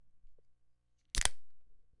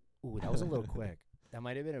Ooh, that was a little quick. That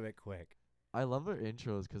might have been a bit quick. I love our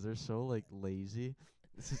intros because they're so like lazy.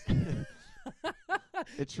 This is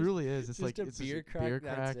it truly is. It's just like a it's beer just beer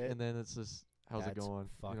crack, crack, that's it. and then it's just how's it going?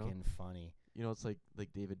 Fucking funny. You know, it's like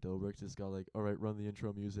David Dobrik just got like, all right, run the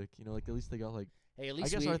intro music. You know, like at least they got like. Hey, at I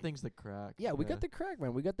least guess our thing's the crack. Yeah, we got the crack,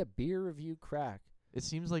 man. We got the beer review crack. It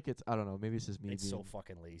seems like it's. I don't know. Maybe it's just me. It's so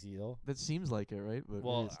fucking lazy though. That seems like it, right? But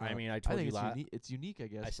Well, I mean, I told think you it's unique. I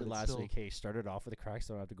guess. I said but last week, hey, started off with the crack,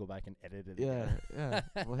 so I don't have to go back and edit it. Yeah, again.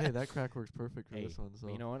 yeah. Well, hey, that crack works perfect for Hey, this one. So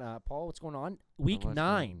you know what, Paul? What's going on? Week much,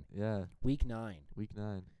 9. yeah, Week 9. week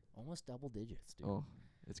 9. Almost double digits, dude. Oh,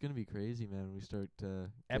 it's gonna be crazy, man. When we start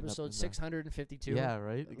Episode 652. Yeah,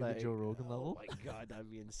 right. Like Like, the Joe Rogan level. Oh my god, that'd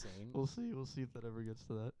be insane. We'll see. We'll see if that ever gets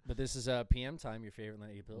to that. But this is PM time. Your favorite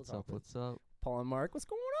night pills. What's up? What's up? Paul and Mark, what's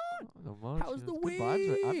going on? Not much. How's you the know, it's good vibes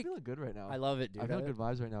right- I'm week? feeling good right now. I love it, dude. I'm feeling good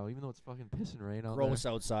vibes right now, even though it's fucking pissing rain out Gross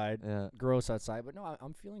outside. there. Yeah, Gross outside. But no,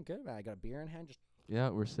 I'm feeling good, man. I got a beer in hand. Just yeah.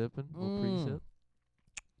 We're sipping. We'll pre-sip.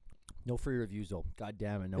 no free reviews though. God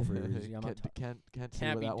damn it, no free reviews. I'm not Can't say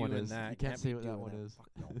can't what be that one doing is. that. You can't say be what that doing one that. is. Fuck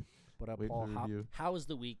no. But Wait Paul, for review. how's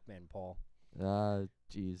the week been, Paul?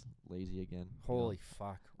 Jeez, lazy again. Holy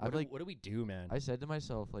fuck. I've What do we do, man? I said to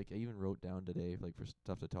myself, like, I even wrote down today, like, for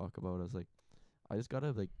stuff to talk about. I was like, I just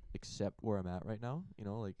gotta like accept where I'm at right now. You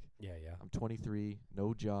know, like yeah. I'm 23,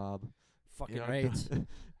 no job. Fucking you know, right.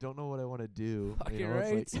 Don't know what I want to do. Fucking you know,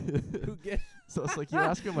 right. It's like Who gives so it's like you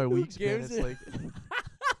ask me my weeks, man. gives It's it? like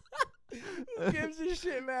Who gives a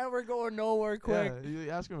shit, man? We're going nowhere quick. yeah, you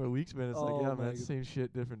ask me my weeks, man. It's Oh like, yeah, my man, it's the same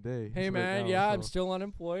shit, different day. Hey right man, now, yeah, I'm so. still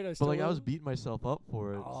unemployed. But like I was beating myself up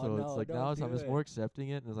for it, Oh, so no, it's like don't now do I'm just it. more accepting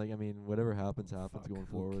it, and it's like I mean whatever happens Fuck, going who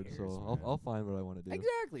forward. cares, So man? I'll find what I want to do.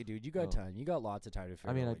 Exactly, dude. You got So. time. You got lots of time to figure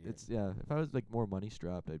I mean, out what it's if I was like more money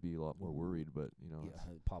strapped, I'd be a lot more worried. But you know, yeah,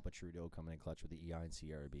 Papa Trudeau coming in clutch with the EI and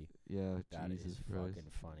CRB. yeah, That Jesus is Christ.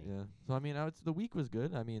 fucking funny. Yeah. So I mean, the week was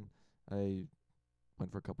good. I mean, I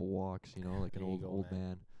went for a couple walks. You know, like an There you old go,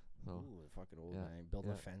 man. So Ooh, fucking old yeah, man. Building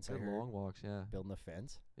yeah, a fence, I good heard. long walks. Yeah. Building a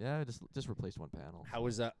fence. Yeah. I just replaced one panel. How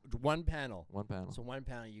was that? One panel. One panel. So one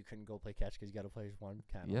panel you couldn't go play catch because you got to play one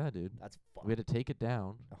panel. Yeah, dude. That's fun. We had to take it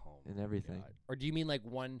down Oh and my everything. God. Or do you mean like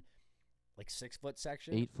one, like 6 foot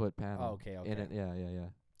section? 8 foot panel. Oh, okay, okay. In it, yeah.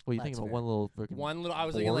 Well, you That's thinking about fair. one little freaking One little. I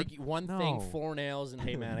was thinking board? like one thing, No. 4 nails, and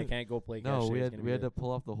hey man, I can't go play catch. No, so we it's had gonna we be had a- to pull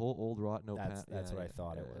off the whole old rotten That's yeah, what I yeah,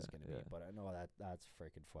 thought it yeah, was gonna yeah. be, but I know that's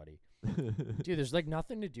freaking funny, dude. There's like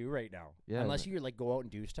nothing to do right now, Yeah, unless man. you like go out and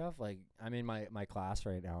do stuff. Like I'm in my class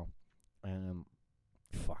right now, and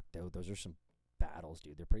fuck, dude, those are some battles,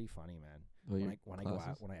 dude. They're pretty funny, man. Well, your When I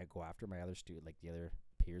classes? when I go after my other like the other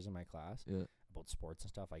peers in my class Yeah. about sports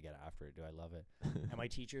and stuff, I get after it. Do I love it? And my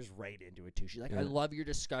teacher's right into it too. She's like, Yeah. I love your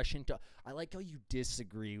discussion. I like how you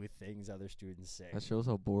disagree with things other students say. That shows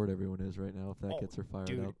how bored everyone is right now. If that Oh, gets her fired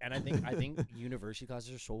Dude, up. and I think university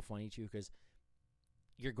classes are so funny too because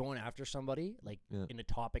you're going after somebody like Yeah. in a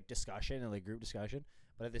topic discussion and like group discussion,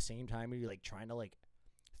 but at the same time you're like trying to like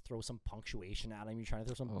throw some punctuation at them. You're trying to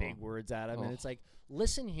throw some big Oh. words at them, and Oh. it's like,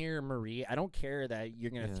 listen here, Marie. I don't care that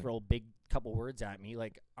you're gonna Yeah. throw big couple words at me.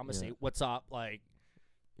 Like I'm gonna Yeah. say, "What's up?" Like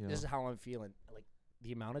You know, this is how I'm feeling. Like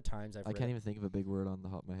the amount of times I've I can't even think of a big word on the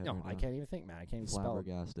top of my head. No, right I now. can't even think, man. I can't even spell it.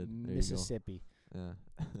 Flabbergasted. There you go. Mississippi. Yeah.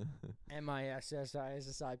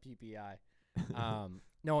 MISSISSIPPI.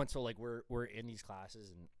 No, and so like we're in these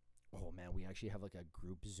classes, and oh man, we actually have like a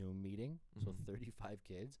group Zoom meeting, so Mhm. 35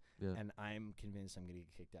 kids, Yeah. and I'm convinced I'm gonna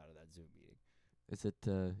get kicked out of that Zoom meeting. Is it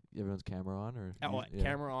everyone's camera on or? Oh, yeah.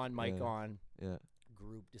 camera on, mic Yeah. on, Yeah.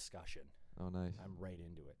 group discussion. Oh, nice. I'm right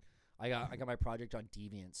into it. I got my project on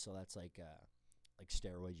deviance, so that's like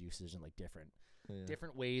steroid usage and like different Yeah.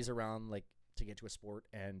 different ways around like to get to a sport,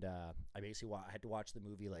 and I basically I had to watch the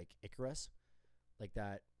movie like Icarus, like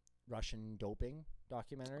that Russian doping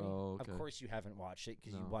documentary. Oh, okay. Of course you haven't watched it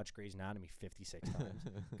because you No. watched Grey's Anatomy 56 times.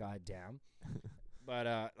 God damn.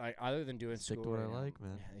 But like other than doing Stick to school what I right now- like,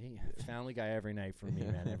 man. Yeah, Family Guy every night for me,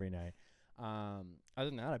 man, every night. Other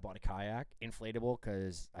than that, I bought a kayak, inflatable,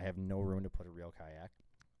 because I have no room to put a real kayak.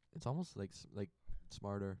 It's almost like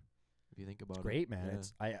smarter if you think about it. Great, man. Yeah.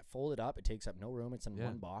 It's I fold it up. It takes up no room. It's in Yeah,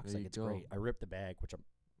 one box. there Like you it's go. great. I ripped the bag, which I'm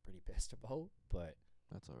pretty pissed about. But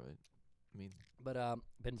That's all right. I mean, been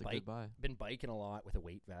it's a good buy. been biking a lot with a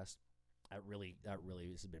weight vest. That really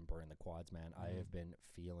has been burning the quads, man. I Mhm. have been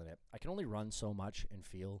feeling it. I can only run so much and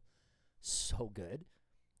feel so good.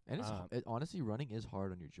 And it's honestly, running is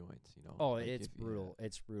hard on your joints. You know. Oh, Like, it's if- brutal.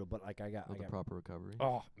 It's brutal. But like I got With the proper recovery.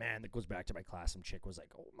 Oh man, that goes back to my class. Some chick was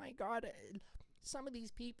like, "Oh my god, some of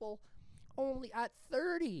these people only at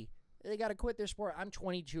 30, they got to quit their sport. I'm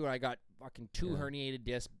 22 and I got fucking 2 Yeah. herniated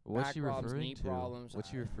discs, What's back she problems, referring knee to? problems. What's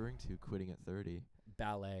she referring to? Quitting at 30.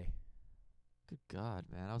 ballet. Good God,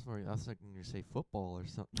 man! I was thinking you say football or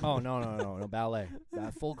something. Oh no, ballet.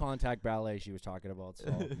 Full contact ballet. She was talking about. So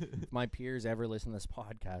if my peers ever listen to this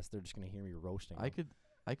podcast, they're just gonna hear me roasting. I could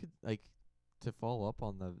like to follow up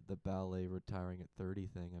on the ballet retiring at 30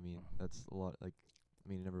 thing. I mean, that's a lot. Like, I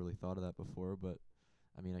mean, I never really thought of that before, but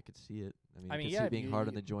I mean, I could see it. I could see it being hard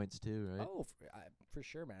on the joints too, right? Oh, for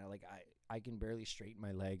sure, man. Like I can barely straighten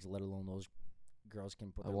my legs, let alone those girls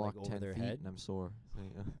can put their leg over their head. And I'm sore. So,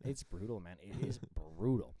 yeah. It's brutal, man. It is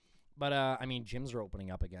brutal. But I mean, gyms are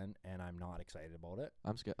opening up again, and I'm not excited about it.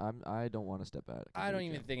 I'm scared. I don't want to step out. I don't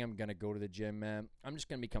even think I'm gonna go to the gym, man. I'm just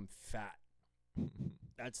gonna become fat.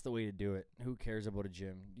 That's the way to do it. Who cares about a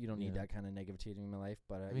gym? You don't need that kind of negativity in my life.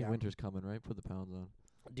 But I mean, winter's coming, right? Put the pounds on.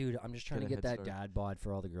 Dude, I'm just trying to get that dad bod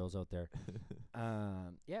for all the girls out there.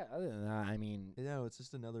 Yeah, other than that, I mean... Yeah, it's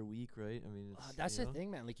just another week, right? I mean, it's... that's the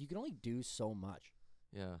thing, man. Like, you can only do so much.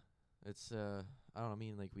 Yeah. It's, I don't know, I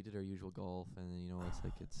mean, like, we did our usual golf, and then, you know, it's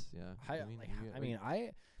like, it's, yeah.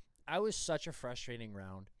 I was such a frustrating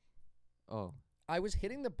round. Oh. I was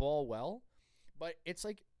hitting the ball well, but it's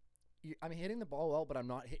like, I'm hitting the ball well, but I'm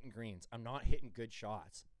not hitting greens. I'm not hitting good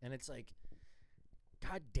shots. And it's like,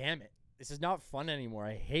 God damn it. This is not fun anymore.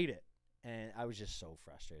 I hate it. And I was just so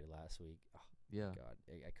frustrated last week. Oh, yeah. God,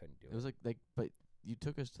 I couldn't do it. It was like, but you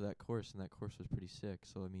took us to that course, and that course was pretty sick.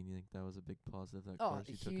 So, I mean, you think that was a big positive, that course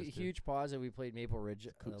you took us to? Huge positive. We played Maple Ridge.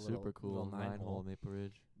 Super cool. 9-hole Maple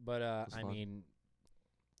Ridge. But, I mean,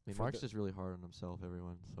 Mark's just really hard on himself,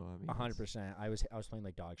 everyone. So, I mean, 100%. I was playing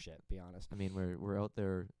like dog shit, to be honest. I mean, we're out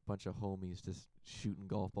there, a bunch of homies just shooting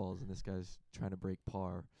golf balls, and this guy's trying to break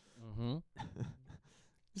par. Mm-hmm.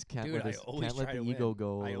 Just can't let the ego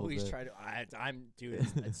go. I always try to.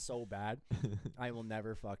 It's so bad. I will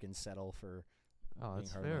never fucking settle for. Oh,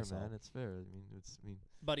 it's fair, man. It's fair. I mean.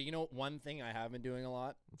 But you know, one thing I have been doing a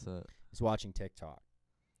lot. What's that? Is watching TikTok.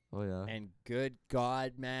 Oh yeah. And good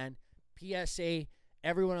God, man. PSA.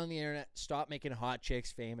 Everyone on the internet, stop making hot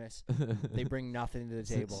chicks famous. They bring nothing to the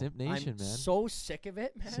table. Simp Nation, man. I'm so sick of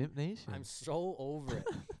it, man. Simp Nation. I'm so over it.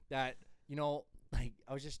 That, you know, like,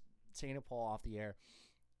 I was just saying to Paul off the air,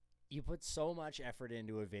 you put so much effort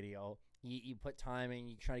into a video. You put time in.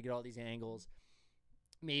 You try to get all these angles.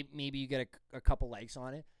 Maybe you get a couple likes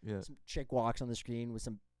on it. Yeah. Some chick walks on the screen with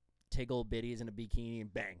some tiggle bitties in a bikini,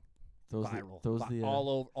 and bang, viral.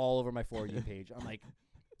 All over my For You page. I'm like,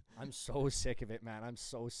 I'm so sick of it, man. I'm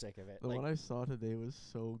so sick of it. The one I saw today was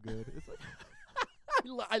so good. It's like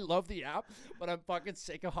I love the app, but I'm fucking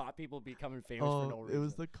sick of hot people becoming famous for no reason. It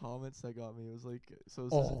was the comments that got me. It was like,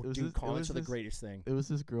 comments are the greatest thing. It was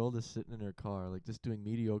this girl just sitting in her car, like just doing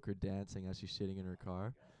mediocre dancing as she's sitting in her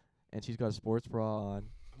car, and she's got a sports bra on,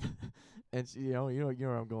 and she, you know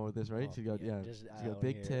where I'm going with this, right? She's got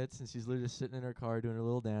big tits, and she's literally just sitting in her car doing her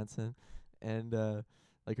little dancing, and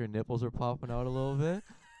like her nipples are popping out a little bit,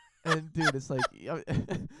 and dude, it's like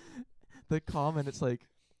the comment, it's like,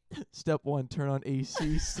 step 1, turn on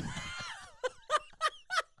AC.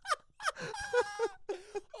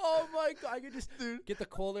 Oh my God! I could just get the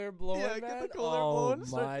cold air blowing. Yeah, get the cold air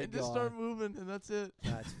blowing. And just start moving, and that's it.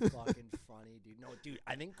 That's fucking funny, dude. No, dude.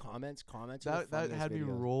 I think comments. That had me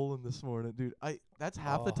rolling this morning, dude. That's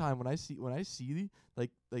half the time when I see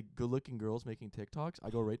like good-looking girls making TikToks, I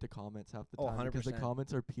go right to comments half the time 100%. Because the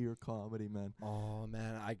comments are pure comedy, man. Oh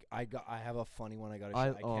man, I have a funny one.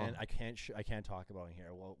 I can't talk about it here.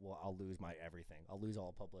 Well, I'll lose my everything. I'll lose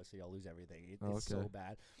all publicity. I'll lose everything. It's so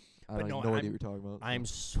bad. I don't know what you're talking about. I'm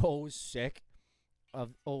so sick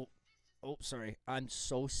of sorry. I'm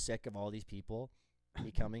so sick of all these people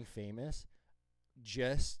becoming famous.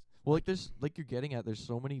 Well, like there's like you're getting at. There's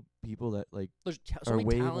so many people that like there's are many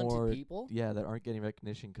way talented more people. Yeah, that aren't getting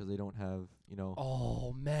recognition because they don't have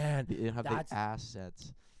Oh man, they don't have the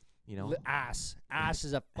assets. Ass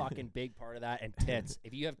is a fucking big part of that, and tits.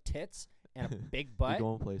 If you have tits and a big butt, you're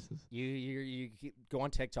going places. You go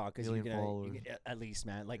on TikTok because you're gonna at least,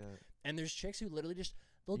 man. Like, and there's chicks who literally just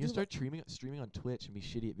you can start streaming on Twitch and be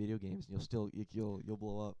shitty at video games, and you'll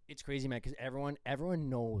blow up. It's crazy, man, because everyone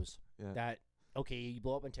knows that. Okay, you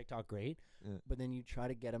blow up on TikTok, great, but then you try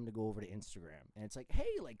to get them to go over to Instagram, and it's like, hey,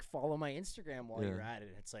 like follow my Instagram while you're at it.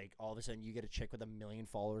 And it's like all of a sudden you get a chick with 1 million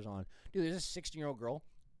followers on. Dude, there's a 16-year-old girl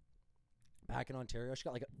back in Ontario. She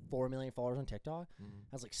got like 4 million followers on TikTok.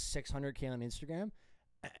 Has like 600K on Instagram.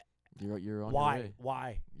 You're on Why? your way.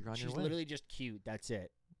 Why? You're on She's your way. Literally just cute. That's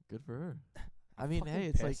it. Good for her. I mean, hey,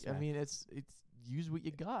 it's pissed, like man. I mean, it's use what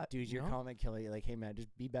you got. Dude, your comment killer. You're like, hey man, just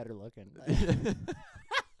be better looking.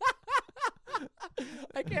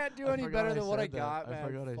 I can't do any better than what I got, man.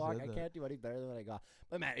 I can't do any better than what I got.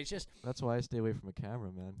 But man, it's just that's why I stay away from a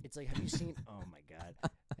camera, man. It's like, have you seen? Oh my God,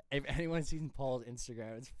 If anyone's seen Paul's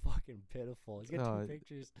Instagram, it's fucking pitiful. He's got 2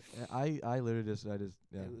 pictures. I literally just yeah.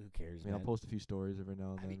 Who cares, man? I'll post a few stories every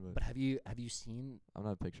now and then. But have you seen? I'm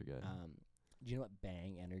not a picture guy. Do you know what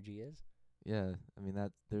Bang Energy is? Yeah, I mean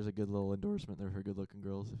there's a good little endorsement there for good-looking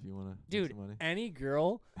girls if you want to. Dude, make some money. Any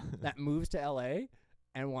girl that moves to LA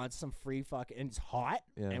and wants some free and it's hot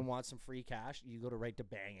and wants some free cash, you go right to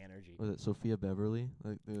Bang Energy. Was it Sophia Beverly?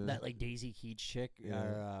 That Daisy Keach chick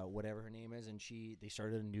or whatever her name is, and they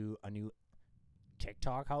started a new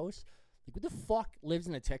TikTok house. Like, what the fuck lives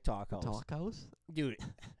in a TikTok house? TikTok house? Dude,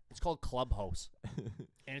 it's called Clubhouse.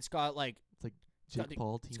 And it's got like... It's like Jake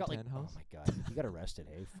Paul Team 10 house? Oh my God. He got arrested,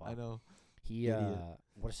 hey? Fuck. I know.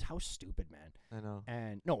 How stupid, man. I know.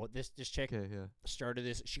 And no, this chick started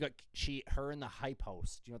this. Her and the Hype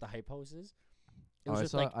House. Do you know what the Hype House is? It was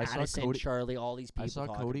just like Addison, Cody, Charlie, all these people. I saw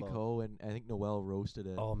Cody Ko and I think Noelle roasted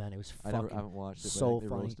it. Oh man, it was fucking. I haven't watched it, but so they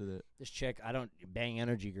funny. roasted it. This chick, Bang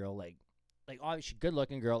Energy girl, like obviously good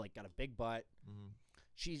looking girl, like got a big butt. Mm-hmm.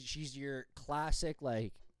 She's your classic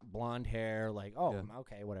like blonde hair, like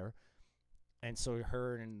okay, whatever. And so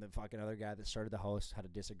her and the fucking other guy that started the house had a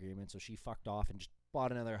disagreement, so she fucked off and just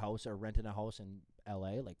bought another house or rented a house in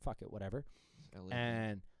LA, like fuck it, whatever. LA.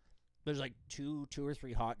 And there's like two or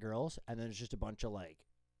three hot girls, and then there's just a bunch of like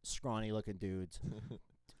scrawny looking dudes.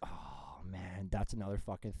 Oh man, that's another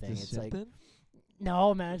fucking thing. It's like,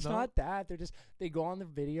 no man, it's not that. They go on the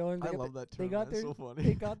video and I love that term. That's so funny.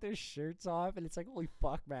 They got their shirts off, and it's like, holy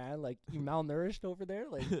fuck, man, like you malnourished over there,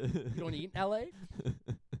 like you don't eat in LA.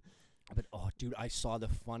 But dude, I saw the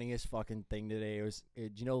funniest fucking thing today. Do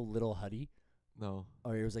you know Little Huddy? No.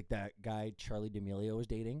 Or it was like that guy Charlie D'Amelio was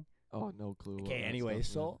dating. Oh, no clue. Okay, anyway,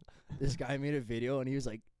 so this guy made a video and he was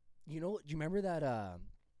like, do you remember that?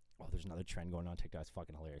 There's another trend going on TikTok. It's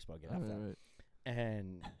fucking hilarious. But I'll get after that. Right.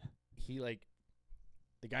 And he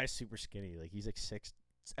the guy's super skinny. Like he's like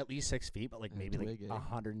at least 6 feet, but like maybe like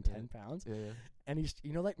 110 pounds. Yeah. And he's,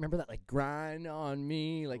 remember that like grind on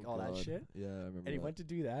me, like all that shit. Yeah, I remember. And he went to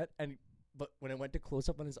do that, but when it went to close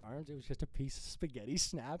up on his arms, it was just a piece of spaghetti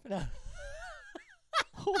snapping out.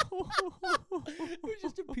 It was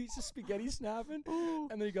just a piece of spaghetti snapping,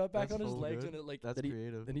 and then he got back on his legs, and it like that's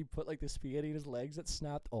creative. Then he put like the spaghetti in his legs that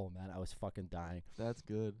snapped. Oh man, I was fucking dying. That's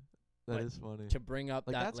good. That is funny. To bring up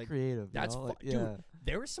that's creative. That's dude.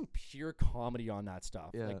 There was some pure comedy on that stuff.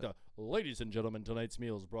 Yeah. Like the ladies and gentlemen, tonight's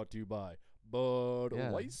meal is brought to you by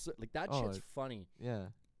Budweiser. Like that shit's funny. Yeah.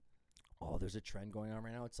 Oh, there's a trend going on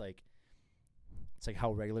right now. It's like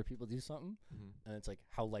how regular people do something, and it's like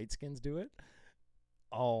how light skins do it.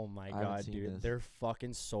 Oh my god, dude. This. They're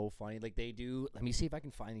fucking so funny. Like they do. Let me see if I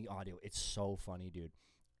can find the audio. It's so funny, dude.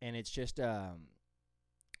 And it's just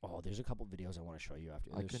there's a couple videos I want to show you after.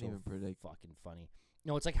 I couldn't even predict. Fucking funny.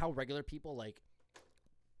 No, it's like how regular people like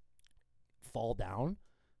fall down,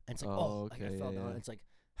 and it's like like I fell down. It's like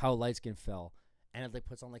how light skin fell, and it like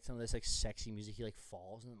puts on like some of this like sexy music. He like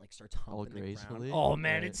falls and like starts humping the ground. Oh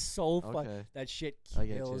man, it's so fun. Okay. That shit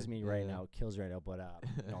kills me right now. Kills right now. But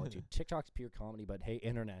no, dude, TikTok's pure comedy. But hey,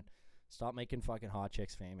 internet, stop making fucking hot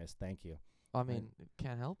chicks famous. Thank you. I mean,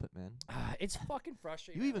 can't help it, man. It's fucking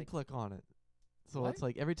frustrating. You even click on it. So it's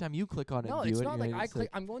like every time you click on it, no, it's not like I click.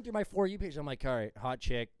 I'm going through my For You page. I'm like, all right, hot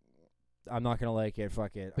chick. I'm not gonna like it.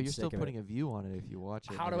 Fuck it. But you're still putting a view on it if you watch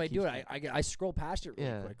it. How do I do it? I scroll past it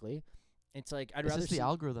really quickly. It's like I'd rather. It's just the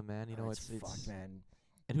algorithm, man. You know, it's fuck, man.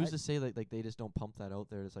 And who's to say like they just don't pump that out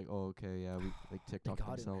there? It's like, oh, okay, yeah, we like TikTok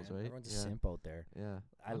themselves, right? Everyone's a simp out there. Yeah,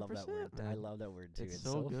 I love that word. Man. I love that word too. It's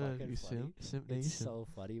so good. Fucking funny. Simp it's so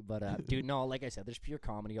funny. But dude, no, like I said, there's pure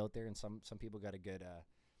comedy out there, and some people got a good.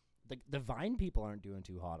 The Vine people aren't doing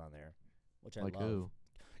too hot on there, which I love. Who?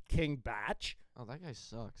 King Batch. Oh, that guy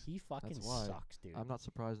sucks. He fucking sucks, dude. I'm not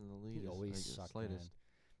surprised in the league. He always sucks, man.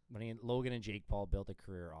 But Logan and Jake Paul built a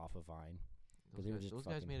career off of Vine. Those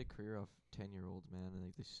guys made a career off 10-year-olds, man, and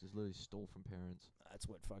they just literally stole from parents. That's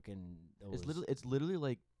what fucking. It's literally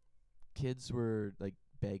like kids were like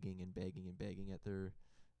begging at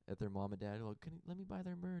their mom and dad. Oh, let me buy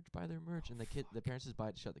their merch, and the parents just buy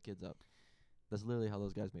it to shut the kids up. That's literally how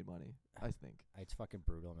those guys made money, I think. It's fucking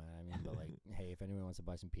brutal, man. I mean, but like, hey, if anyone wants to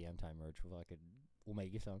buy some PM Time merch, we'll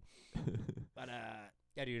make you some. But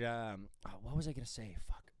yeah, dude. What was I gonna say?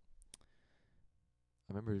 Fuck.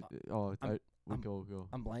 I remember. Go.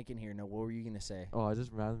 I'm blanking here. No, what were you gonna say? Oh, I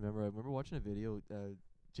just remember. I remember watching a video.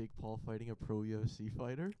 Jake Paul fighting a pro UFC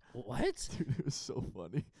fighter. What? Dude, it was so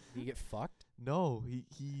funny. Did he get fucked? No,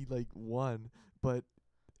 he like won, but.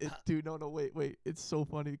 Dude, no, wait. It's so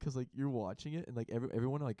funny because like you're watching it and like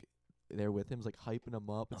everyone like there with him is like hyping him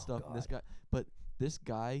up and stuff. God. And this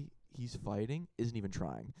guy he's fighting isn't even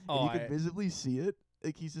trying. And you can visibly see it.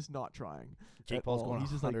 like he's just not trying. Jake Paul's going.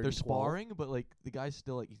 He's just like they're sparring, but like the guy's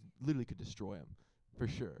still like he literally could destroy him for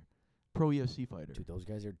sure. Pro UFC fighter. Dude, those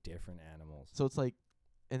guys are different animals. So it's like,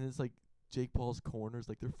 and it's like Jake Paul's corners,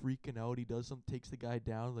 like they're freaking out. He does some, takes the guy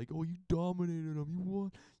down, like, oh, you dominated him, you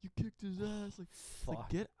won, you kicked his ass. Like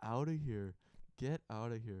get out of here, get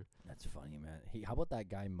out of here. That's funny, man. Hey, how about that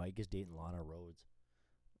guy Mike is dating Lana Rhoades?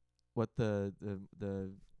 What the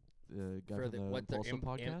guy For from the Impulsive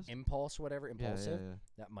podcast? Impulse, whatever, Impulsive. Yeah.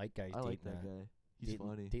 That Mike guy's dating like that guy. He's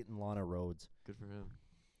funny. Dating Lana Rhoades. Good for him.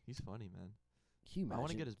 He's funny, man. Can you imagine? I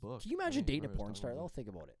want to get his book. Can you imagine dating a porn star? Though, think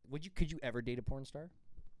about it. Could you ever date a porn star?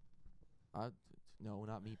 No,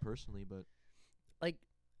 not me personally, but like,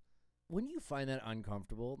 wouldn't you find that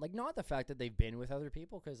uncomfortable? Like, not the fact that they've been with other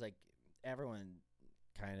people, because like everyone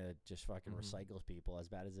kind of just fucking recycles people, as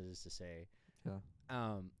bad as it is to say.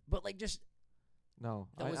 Yeah. But like just no,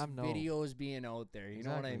 those videos being out there, you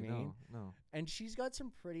know what I mean? No. And she's got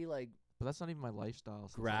some pretty like. But that's not even my lifestyle.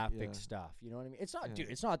 So graphic stuff, you know what I mean? It's not, dude.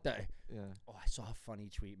 It's not that. Yeah. Oh, I saw a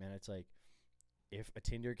funny tweet, man. It's like, if a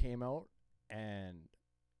Tinder came out and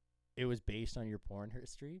it was based on your porn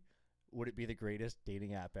history, would it be the greatest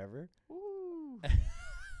dating app ever? Ooh.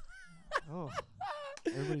 Oh.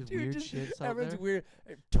 Everybody's dude, weird shit. Everyone's there. weird.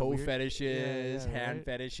 Toe fetishes, hand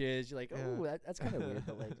fetishes. You're like, oh, that's kind of weird,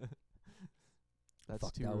 but like. That's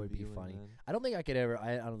fuck, that would be funny. Man. I don't think I could ever.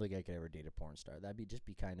 I don't think I could ever date a porn star. That'd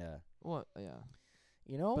be kind of. What? Yeah.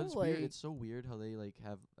 You know, but it's like weird. It's so weird how they like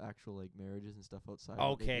have actual like marriages and stuff outside.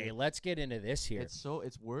 Okay, let's get into this here. It's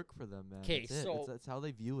work for them, man. Okay, so that's how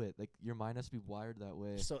they view it. Like your mind has to be wired that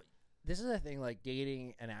way. So this is the thing, like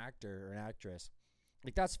dating an actor or an actress,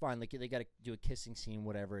 like that's fine. Like they got to do a kissing scene,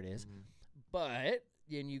 whatever it is. But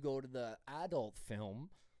then you go to the adult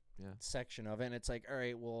film section of it, and it's like, all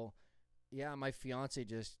right, well, yeah, my fiance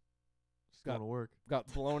just got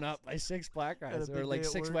blown up by 6 black guys or like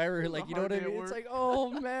 6 whatever. Like, you know what I mean? It's like, oh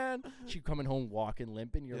man, she coming home walking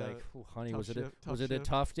limping. You're like, oh, honey, was it a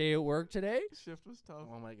tough day at work today? Shift was tough.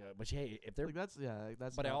 Oh my god! But hey, if they're like that's.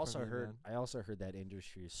 But I also heard that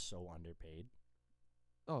industry is so underpaid.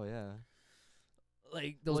 Oh yeah.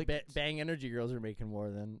 Like those Bang Energy girls are making more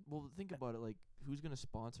than. Well, think about it. Like, who's gonna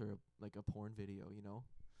sponsor a porn video? You know.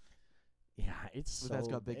 Yeah, it's that's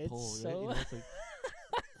got big pull, right? You know, it's like.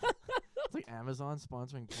 It's like Amazon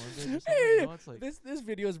sponsoring porn videos. You know, it's like this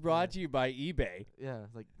video is brought to you by eBay. Yeah,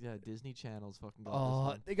 Disney Channel's fucking got this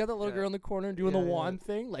one. They got that little girl in the corner doing the wand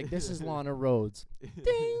thing. Like, this is Lana Rhoades.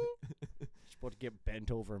 Ding! She's about to get bent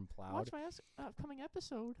over and plowed. Watch my upcoming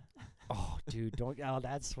episode. Oh, dude, don't. Oh,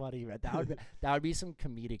 that's funny, man. That would be some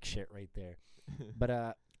comedic shit right there.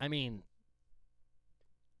 But I mean,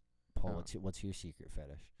 Paul, what's your secret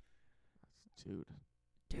fetish?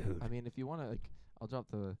 Dude. I mean, if you want to, like, I'll drop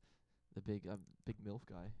the big MILF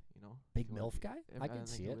guy, you know. Big MILF guy? I can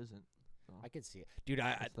see it. Isn't, so. I can see it, dude.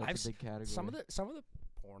 I've big category. some of the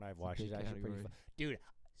porn I've watched is actually pretty fun, dude.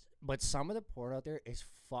 But some of the porn out there is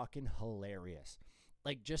fucking hilarious.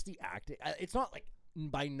 Like, just the acting. It's not like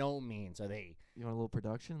by no means are they. You want a little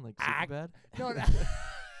production, like Superbad? No.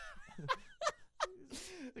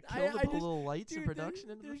 They put a little lights and production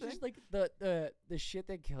into the thing. Just like the shit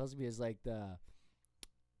that kills me is like the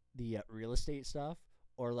real estate stuff.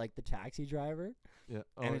 Or like the taxi driver. Yeah.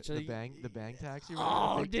 Oh, and it's the bang taxi.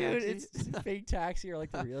 Oh, dude, it's fake taxi or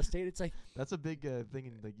like the real estate. It's like that's a big thing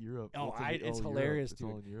in like Europe. Oh, it's hilarious, dude.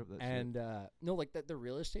 It's all in Europe. And no, like the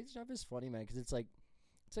real estate stuff is funny, man, because it's like,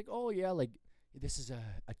 oh yeah, like this is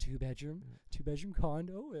a two bedroom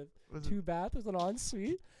condo with 2 baths with an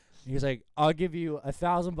ensuite. And he's like, I'll give you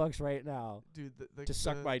 $1,000 right now, dude, to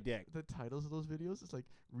suck my dick. The titles of those videos is like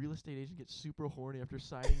real estate agent gets super horny after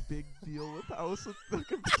signing big deal with house with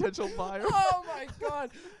the potential buyer. Oh my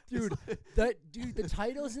god, dude, the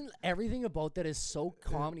titles and everything about that is so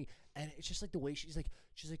comedy, and it's just like the way she's like,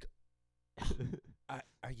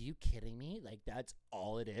 are you kidding me? Like that's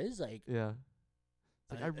all it is, like yeah.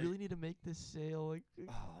 Like, I really need to make this sale. Like,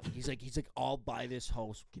 he's like, I'll buy this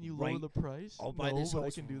house. Can you lower the price? I'll buy this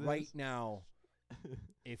house right now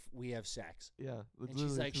if we have sex. Yeah. And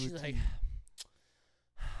she's like,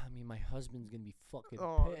 I mean, my husband's gonna be fucking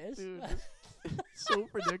pissed. Dude, it's so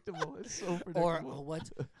predictable. It's so predictable.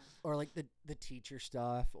 Or like the teacher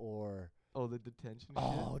stuff, or the detention.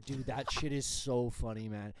 Oh, shit. Dude, that shit is so funny,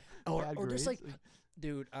 man. Or just like,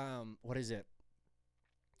 dude, what is it?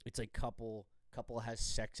 It's like couple has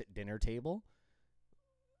sex at dinner table,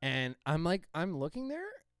 and I'm looking there,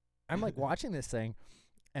 I'm like watching this thing,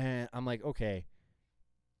 and I'm like, okay,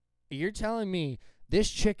 you're telling me this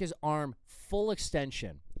chick is arm full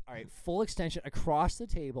extension, all right, full extension across the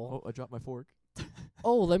table. Oh, I dropped my fork.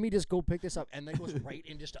 oh, let me just go pick this up, and then goes right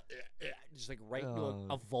in just like right into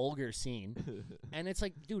a vulgar scene, and it's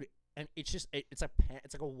like, dude, and it's just it's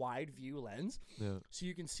like a wide view lens, so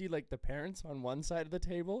you can see like the parents on one side of the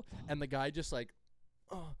table, and the guy just like,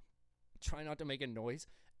 try not to make a noise.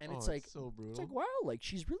 And it's like, so brutal. It's like, wow, like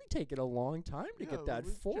she's really taking a long time to get that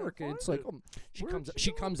fork. And it's like,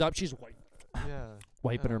 she comes up, she's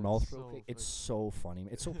wiping her mouth real quick. It's so funny.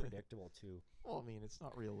 It's so predictable too. Well, I mean, it's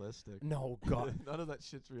not realistic. No, God. None of that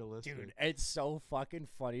shit's realistic. Dude, it's so fucking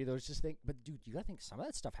funny. Those just think, but dude, you gotta think some of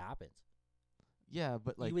that stuff happens. Yeah,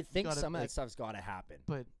 but like you would think some of that stuff's gotta happen.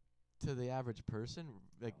 But to the average person,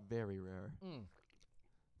 like very rare.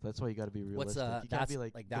 That's why you gotta be realistic. You gotta be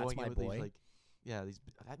like that's my boy.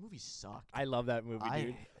 That movie sucked. I love that movie,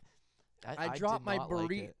 dude. I dropped my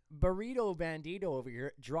burrito bandito over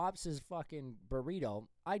here. Drops his fucking burrito.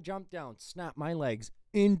 I jumped down, snapped my legs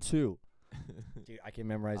in two. Dude, I can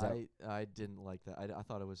memorize that. I didn't like that. I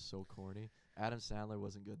thought it was so corny. Adam Sandler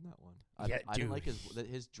wasn't good in that one. I didn't like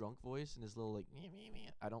his drunk voice and his little like me.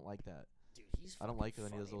 I don't like that. Dude, he's I don't like any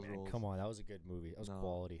of those roles. Come on, that was a good movie. That was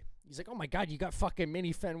quality. He's like, oh my God, you got fucking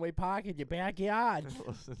mini Fenway Park in your backyard. That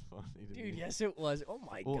wasn't funny to Dude, me. yes it was. Oh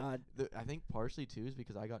my God. I think partially too is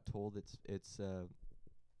because I got told it's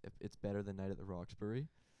better than Night at the Roxbury.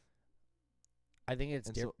 I think it's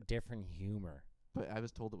different humor. But I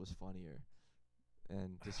was told it was funnier.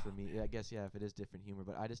 And just for me, I guess if it is different humor,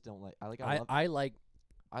 but I just don't like.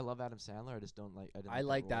 I love Adam Sandler. I just don't like. I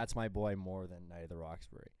like That's My Boy more than Night at the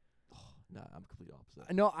Roxbury. No, I'm complete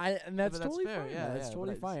opposite. No, and that's totally fair. fine. Yeah, that's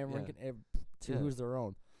totally fine. Everyone can to who's their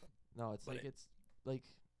own. No, it's like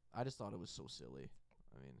I just thought it was so silly.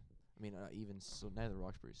 I mean, even so, Night at the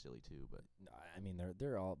Roxbury is silly too. But no, I mean,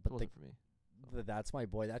 they're all. But it wasn't for me. That's My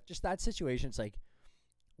Boy. That situation. It's like.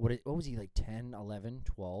 What was he like 10, 11,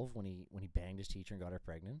 12 when he banged his teacher and got her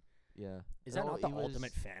pregnant? Yeah. Is that not the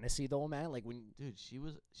ultimate fantasy though, man? Like when dude, she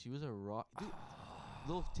was a rock.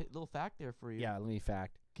 Dude, little fact there for you. Yeah, let me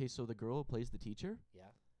fact. Okay, so the girl who plays the teacher,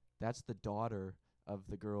 that's the daughter of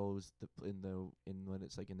the girl who's when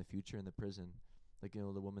it's like in the future in the prison, like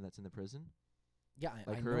the woman that's in the prison. Yeah,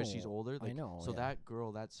 like I her know. As she's older. Like, I know. So that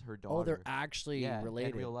girl, that's her daughter. Oh, they're actually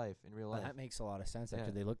related in real life. That makes a lot of sense.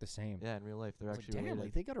 Actually, they look the same. Yeah, in real life, they're actually damn, related.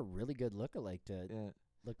 like they got a really good look-alike to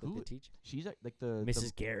look like the teacher. She's like the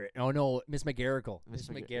Mrs. Garrett. Oh no, Miss McGarrigle. Miss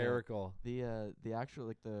McGarrigle. The actual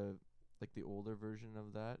like the older version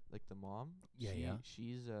of that, like the mom. Yeah.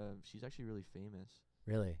 She's actually really famous.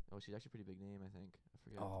 Really? Oh, she's actually a pretty big name, I think. I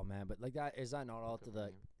forget. Oh man, but like that is that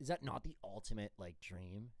not the ultimate like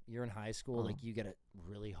dream? You're in high school, like you get a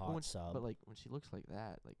really hot sub. But like when she looks like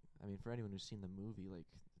that, like I mean, for anyone who's seen the movie, like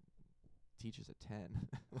teacher's a 10.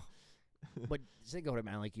 But think about it,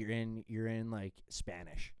 man. Like you're in like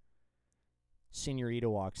Spanish. Senorita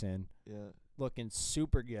walks in. Yeah. Looking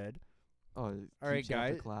super good. Oh, all right,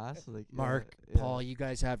 guys. Class, like Mark, Paul, you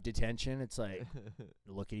guys have detention. It's like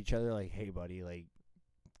look at each other, like, hey, buddy, like.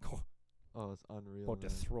 Oh, it's unreal. About to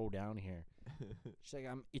throw down here. She's like,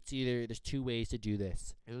 it's either there's two ways to do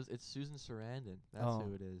this. It's Susan Sarandon. That's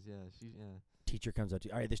who it is. Yeah, Teacher comes up to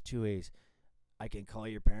you. All right, there's two ways. I can call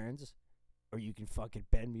your parents, or you can fucking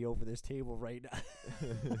bend me over this table right now.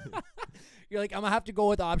 You're like, I'm gonna have to go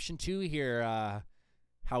with option 2 here.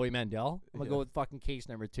 Howie Mandel. I'm gonna go with fucking case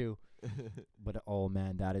number 2. But oh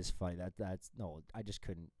man, that is funny. That's no. I just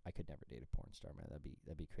couldn't. I could never date a porn star, man.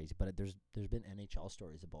 That'd be crazy. But there's been NHL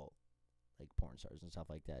stories about like porn stars and stuff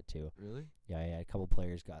like that too. Really? Yeah. A couple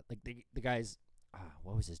players got like the guys.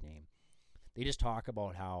 What was his name? They just talk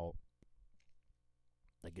about how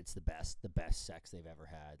like it's the best sex they've ever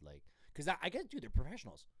had. Like, cause I guess, dude, they're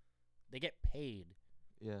professionals. They get paid.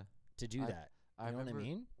 Yeah. To do that. You know what I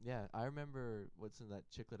mean? Yeah, I remember what's in that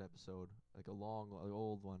Chiclet episode, like a long,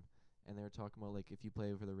 old one, and they were talking about like if you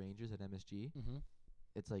play for the Rangers at MSG,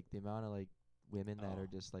 it's like the amount of like women that are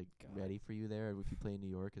just like ready for you there. If you play in New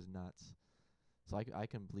York, is nuts. So I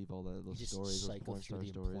can believe all those stories. You just cycle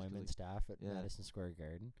through the employment staff at Madison Square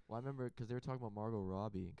Garden. Well, I remember because they were talking about Margot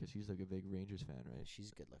Robbie because she's like a big Rangers fan, right?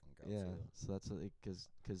 She's a good-looking girl. Yeah, so that's like because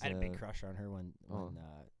I had a big crush on her when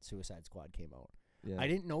Suicide Squad came out. Yeah. I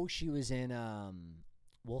didn't know she was in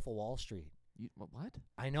Wolf of Wall Street. What?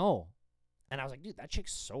 I know. And I was like, dude, that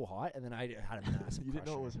chick's so hot. And then I had a massive You didn't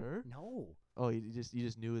know it was her? No. Oh, you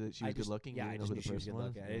just knew that she was good looking? Yeah, I just knew she was good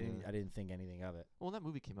looking. I didn't think anything of it. Well, when that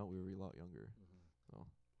movie came out, we were a lot younger. So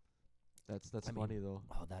that's funny, though.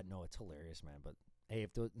 Oh, it's hilarious, man. But hey,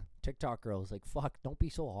 if the TikTok girl is like, fuck, don't be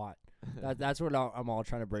so hot. That's what I'm all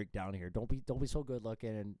trying to break down here. Don't be so good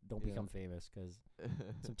looking and don't become famous, because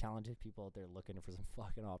some talented people out there looking for some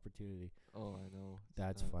fucking opportunity. Oh, I know.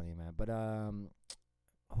 That's funny, man. But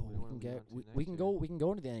Oh, we can go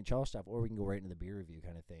into the NHL stuff, or we can go right into the beer review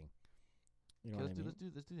kind of thing. You know what I mean?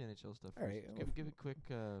 Let's do the NHL stuff. All right, give a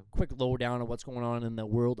quick lowdown of what's going on in the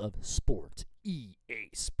world of sports. EA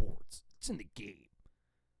Sports, it's in the game.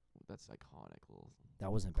 That's iconic. Little.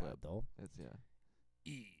 That wasn't bad though. That's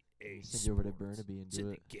EA Sports. Send you over to Burnaby and do it. It's in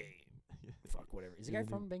the game. Fuck whatever. Is the guy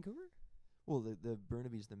from Vancouver? Well, the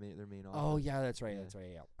Burnaby's their main office. Oh yeah, that's right. Yeah. That's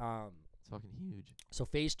right. Yeah. It's fucking huge. So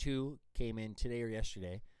phase 2 came in today or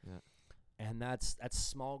yesterday. Yeah. And that's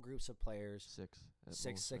small groups of players.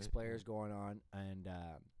 Six players going on, and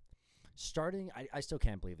starting. I still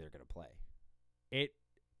can't believe they're gonna play.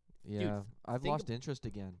 Yeah, dude, I've lost interest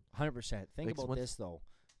again. 100%. Think about this though,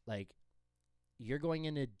 like you're going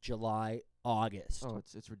into July, August. Oh,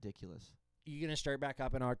 it's ridiculous. You're gonna start back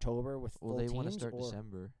up in October with full teams. Well, they want to start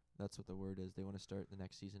December. That's what the word is. They want to start the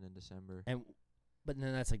next season in December. But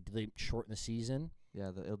then that's like, do they shorten the season? Yeah,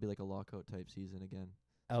 it'll be like a lockout type season again.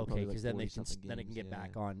 Okay, because then it can get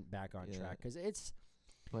back on track. Because it's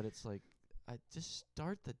like, I just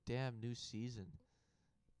start the damn new season.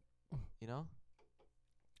 You know,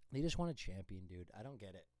 they just want a champion, dude. I don't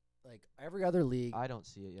get it. Like every other league, I don't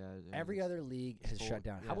see it. Yeah, every other league has shut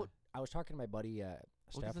down. Yeah. How about I was talking to my buddy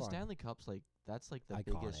Stefan. The Stanley Cup's like that's like the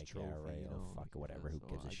iconic, biggest trophy. Yeah, right. You know, fuck whatever. Who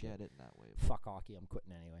gives a shit? I get it in that way. Fuck hockey. I'm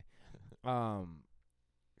quitting anyway.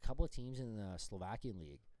 A couple of teams in the Slovakian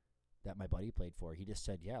league that my buddy played for, he just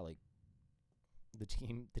said, yeah, like the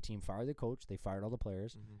team fired the coach, they fired all the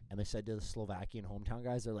players, and they said to the Slovakian hometown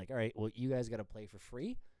guys, they're like, all right, well, you guys got to play for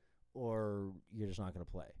free, or you're just not going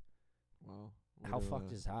to play. Wow. How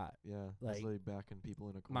fucked is that? Yeah, like it's like backing people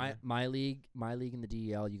in a corner. My league in the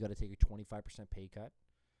DEL, you got to take a 25% pay cut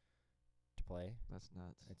to play. That's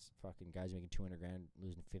nuts. It's fucking guys making $200,000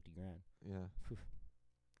 losing $50,000. Yeah.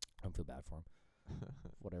 I don't feel bad for them.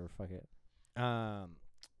 Whatever, fuck it.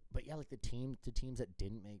 But yeah, like the teams that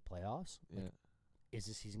didn't make playoffs. Yeah. Like, is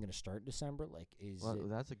the season gonna start in December? Like,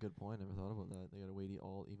 that's a good point. I never thought about that. They gotta wait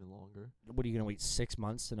even longer. What are you gonna wait 6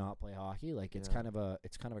 months to not play hockey? Like, it's kind of a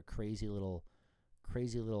crazy little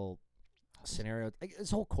scenario. Like,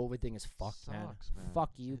 this whole COVID thing is fucked, man.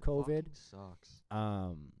 Fuck you, COVID. Sucks.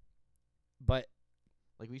 But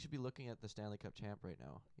like we should be looking at the Stanley Cup champ right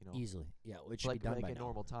now. You know, easily. Yeah, it should be done by now.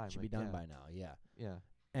 Normal time. It should be done by now. Yeah. Yeah.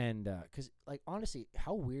 And because like honestly,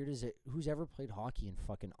 how weird is it? Who's ever played hockey in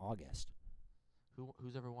fucking August?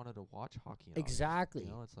 Who's ever wanted to watch hockey in exactly.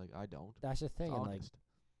 August? You know, it's like I don't. That's the thing. And like,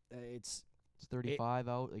 it's 35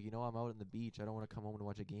 out. Like, you know, I'm out on the beach. I don't want to come home and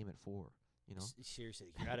watch a game at 4. You know, seriously,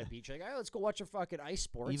 you're at a beach. Like, let's go watch a fucking ice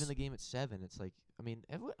sports. Even the game at 7. It's like, I mean,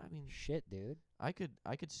 shit, dude. I could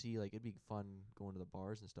see like it'd be fun going to the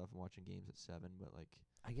bars and stuff and watching games at 7. But like,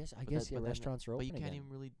 I guess restaurants are open. But you can't again. even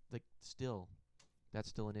really like still. That's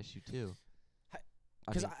still an issue too.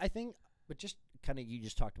 Because I think, but just kind of, you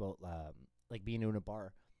just talked about like being in a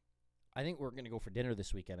bar. I think we're gonna go for dinner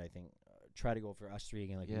this weekend. I think try to go for us 3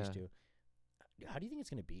 again, like we used to. How do you think it's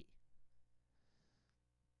gonna be?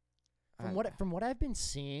 From what I've been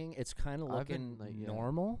seeing, it's kind of looking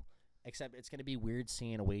normal, except it's gonna be weird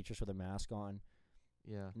seeing a waitress with a mask on.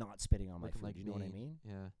 Yeah. Not spitting on my food. Like you know what I mean?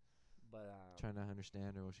 Yeah. But trying to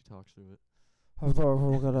understand her while she talks through it. I thought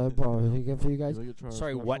we were gonna for you guys.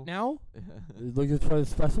 Sorry, what now? Looking for the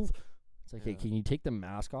specials. It's like, hey, can you take the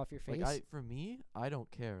mask off your face? Like for me, I don't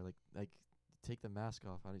care. Like take the mask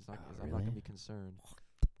off. I'm not gonna be concerned.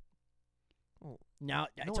 Oh. Now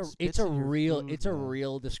it's a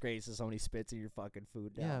real disgrace if somebody spits in your fucking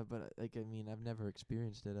food. Now. Yeah, but like I mean, I've never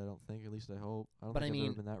experienced it. I don't think. At least I hope. I don't think I've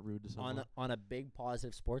ever been that rude to someone. On a big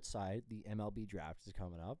positive sports side, the MLB draft is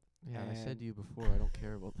coming up. Yeah, I said to you before, I don't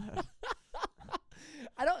care about that.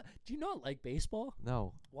 Do you not like baseball?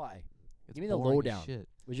 No. Why? It's Give me the lowdown. Shit.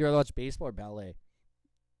 Would you rather watch baseball or ballet?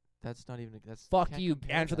 That's not even. That's fuck you.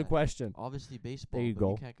 Answer the question. Obviously, baseball. There you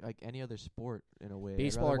go. You can't, like any other sport, in a way.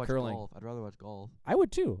 Baseball or curling? Golf. I'd rather watch golf. I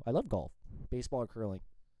would too. I love golf. Baseball or curling?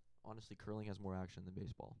 Honestly, curling has more action than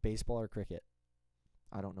baseball. Baseball or cricket?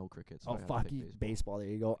 I don't know cricket. So fuck you. Baseball. There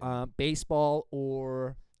you go. Okay. Baseball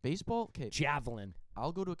or baseball. Okay. Javelin.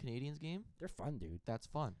 I'll go to a Canadians game. They're fun, dude. That's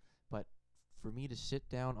fun. But for me to sit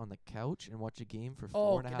down on the couch and watch a game for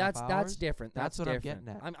 4.5 hours, that's different. That's what different. I'm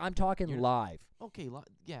getting at. I'm talking live. Okay.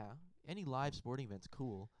 Yeah. Any live sporting event's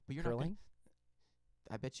cool, but you're curling?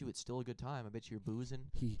 I bet you it's still a good time. I bet you're boozing.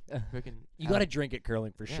 You got to drink at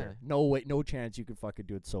curling for sure. No way, no chance you can fucking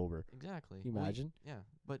do it sober. Exactly. Can you imagine? Yeah,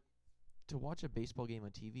 but to watch a baseball game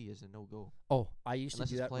on TV is a no-go. Oh, I used to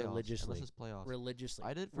do that religiously. Unless it's playoffs. Religiously.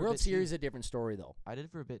 I did for World Series is a different story, though. I did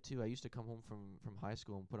it for a bit, too. I used to come home from high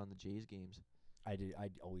school and put on the Jays games. I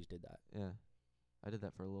always did that. Yeah. I did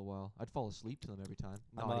that for a little while. I'd fall asleep to them every time.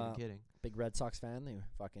 I'm Not even a kidding. big Red Sox fan.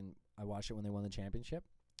 I watched it when they won the championship.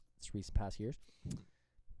 It's recent past years.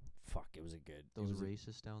 Fuck, it was a good. Those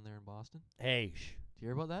racists down there in Boston. Hey, do you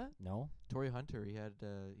hear about that? No. Torrey Hunter, he had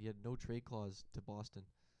no trade clause to Boston.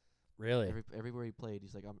 Really? Everywhere he played,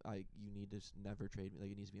 he's like, you need to never trade me.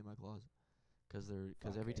 Like, it needs to be in my clause.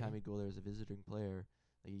 Because every time he'd go there as a visiting player,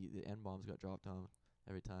 the N-bombs got dropped on him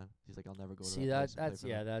every time. He's like, I'll never go. See, that's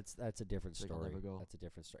a different story. Like, I'll never go. That's a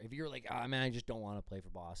different story. If you're like, man, I just don't want to play for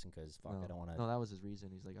Boston because I don't want to. No, that was his reason.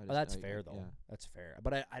 He's like, that's fair though. Yeah. That's fair.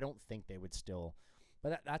 But I don't think they would still.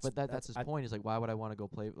 But that's his point. Is like, why would I want to go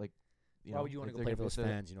play? Like, why would you want to go play for those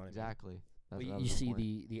fans? You know what exactly. I mean? Exactly. You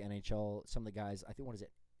see the NHL. Some of the guys. I think what is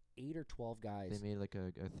it? 8 or 12 guys. They made like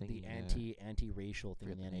a thing. The anti-racial thing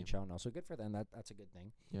in the NHL now. So good for them. That's a good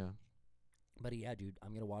thing. Yeah. But yeah, dude,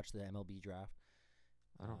 I'm gonna watch the MLB draft.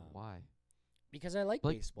 I don't know why. Because I like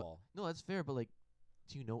baseball. No, that's fair. But like,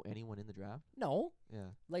 do you know anyone in the draft? No. Yeah.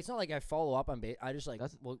 Like, it's not like I follow up on I just like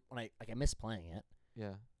when I miss playing it.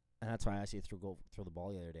 Yeah. And that's why I see it throw the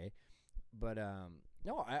ball the other day. But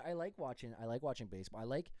no, I like watching. I like watching baseball.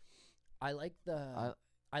 I like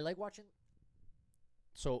watching.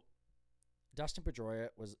 So,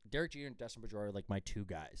 Derek Jeter and Dustin Pedroia are like my two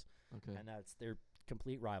guys. Okay. And they're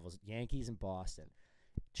complete rivals, Yankees and Boston.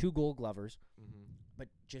 2 Gold Glovers. Mm-hmm. But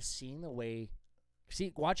just seeing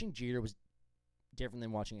watching Jeter was different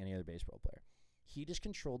than watching any other baseball player. He just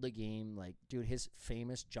controlled the game. Like, dude, his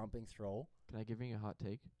famous jumping throw. Can I give you a hot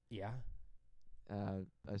take? Yeah.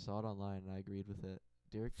 I saw it online and I agreed with it.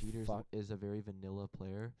 Derek Jeter is a very vanilla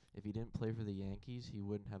player. If he didn't play for the Yankees, he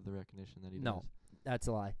wouldn't have the recognition that he does. No, that's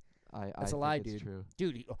a lie. That's a lie, dude. True.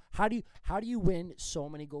 Dude, how do you win so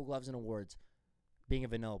many Gold Gloves and awards being a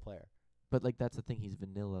vanilla player? But like, that's the thing. He's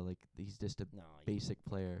vanilla. Like, he's just a basic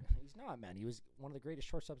player. He's not, man. He was one of the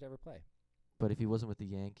greatest shortstops to ever play. But if he wasn't with the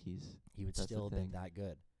Yankees, he would still have been that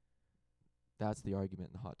good. That's the argument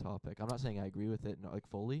in the hot topic. I'm not saying I agree with it,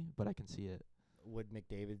 fully, but I can see it. Would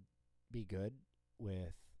McDavid be good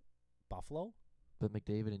with Buffalo? But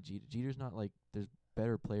McDavid and Jeter's not like, there's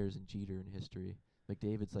better players than Jeter in history.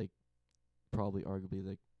 McDavid's like probably arguably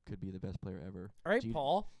like could be the best player ever. All right,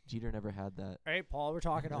 Paul. Jeter never had that. All right, Paul, we're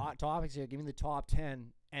talking hot topics here. Give me the top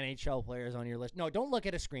 10 NHL players on your list. No, don't look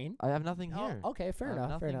at a screen. I have nothing here. Okay, fair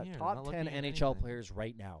enough. Here. Top 10 NHL players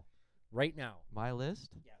right now. Right now. My list?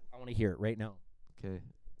 Yeah, I want to hear it right now. Okay.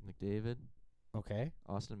 McDavid. Okay.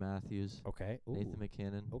 Austin Matthews. Okay. Ooh. Nathan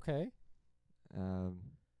McKinnon. Okay.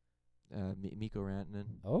 Mikko Rantanen.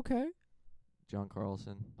 Okay. John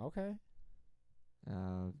Carlson. Okay.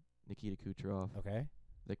 Nikita Kucherov. Okay.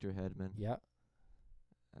 Victor Hedman. Yeah.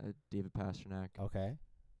 David Pastrnak. Okay.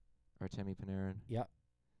 Artemi Panarin. Yeah.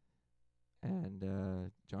 And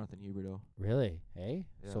Jonathan Huberdeau. Really? Hey?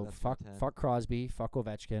 Yeah, so fuck Crosby, fuck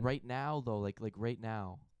Ovechkin. Right now though, like right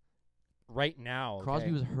now. Right now.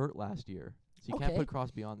 Crosby was hurt last year. So you can't put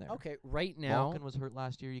Crosby on there. Okay, right now. Malkin was hurt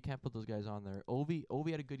last year. You can't put those guys on there.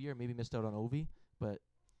 Ovi had a good year. Maybe missed out on Ovi, but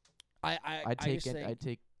I'd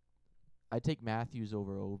take Matthews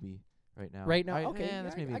over Ovi right now. Right now, okay.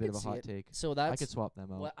 That's maybe a bit of a hot take. So I could swap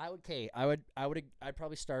them out. Well, I'd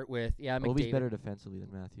probably start with McDavid. Ovi's better defensively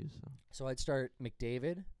than Matthews. So I'd start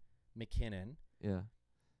McDavid, McKinnon. Yeah.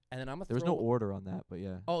 And then there was no order on that, but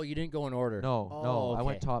yeah. Oh, you didn't go in order. No, okay. I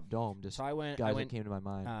went top dome. Just so I went that came to my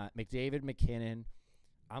mind. McDavid, McKinnon.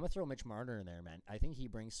 I'm gonna throw Mitch Marner in there, man. I think he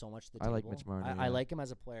brings so much to the table. I like Mitch Marner. I like him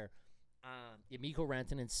as a player. Mikko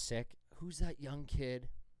Rantanen's sick. Who's that young kid?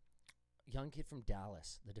 Young kid from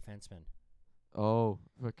Dallas, the defenseman. Oh,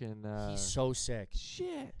 freaking! He's so sick.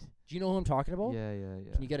 Shit. Do you know who I'm talking about? Yeah.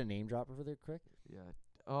 Can you get a name drop over there, quick? Yeah.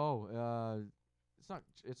 Oh,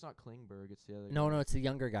 it's not Klingberg. It's the other. No, it's the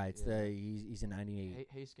younger guy. It's he's in 98.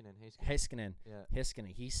 Heiskanen. Yeah. Heiskanen.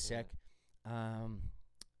 He's sick.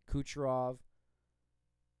 Kucherov.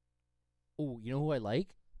 Oh, you know who I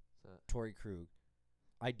like? Torrey Krug.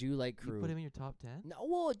 I do like Krug. You put him in your top 10? No,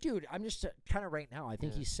 well, dude, I'm just kind of right now. I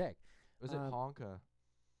think he's sick. Was it Honka?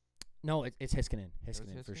 No, it's Heiskanen.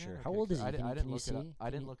 Heiskanen for sure. Okay. How old is he? I didn't look it up. I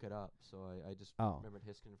didn't look it up, so I just remembered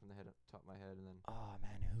Heiskanen from the top of my head, and then. Oh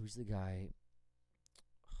man, who's the guy?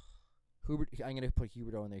 Hubert. I'm gonna put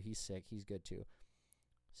Huberdeau in there. He's sick. He's good too.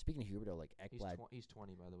 Speaking of Huberdeau, like Ekblad. He's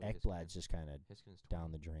 20 by the way. Ekblad's just kind of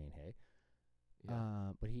down the drain. Hey.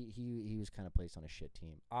 Yeah. But he was kind of placed on a shit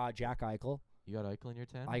team. Jack Eichel. You got Eichel in your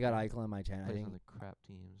 10? I got Eichel in my 10. I think on the crap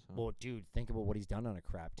teams. So. Well, dude, think about what he's done on a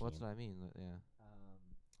crap team. Well, that's what I mean. Yeah.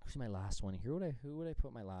 Who's my last one? Who would I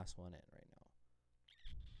put my last one in right now?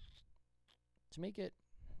 To make it,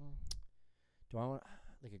 I don't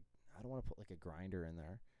want to put like a grinder in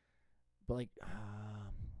there, but like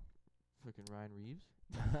Fucking Ryan Reeves.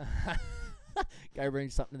 Guy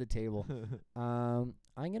brings something to the table. I'm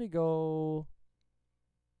gonna go.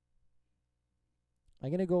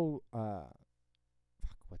 Fuck,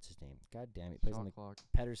 what's his name? God damn it, he plays on the clock.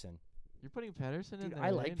 Pedersen. You're putting Pedersen in Dude, there.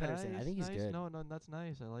 I like Pedersen. Pedersen. I think he's good. No, that's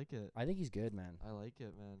nice. I like it. I think he's good, man. I like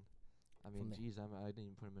it, man. I mean, jeez, I didn't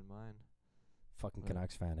even put him in mine. Fucking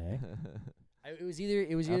Canucks fan, eh? It was either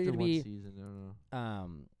After gonna be season, I don't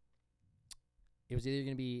know. It was either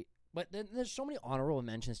gonna be, but then there's so many honorable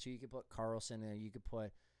mentions too. You could put Carlson in. You could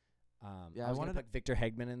put. I was gonna put Victor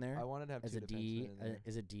Hedman in there. I wanted to have as a D.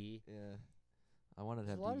 As a D. Yeah. I wanted to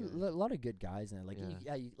have a lot of good guys in there. Like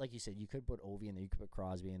like you said, you could put Ovi in there. You could put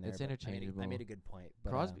Crosby in there. It's interchangeable. I made a good point.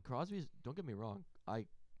 But Crosby's. Don't get me wrong. I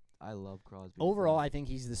love Crosby. Overall, I think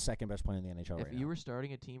he's the second best player in the NHL right now. If you were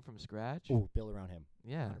starting a team from scratch, build around him.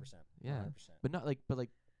 Yeah, 100%. Yeah, 100%. But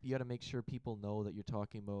you got to make sure people know that you're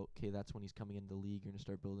talking about. Okay, that's when he's coming into the league. You're gonna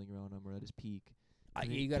start building around him or at his peak.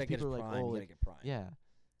 You got to get his prime. You got to get prime. Yeah,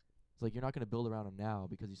 it's like you're not gonna build around him now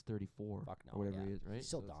because he's 34. Fuck no, or whatever he is, right? He's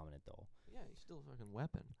still dominant though. Yeah, he's still a fucking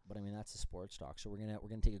weapon. But I mean, that's the sports talk. So we're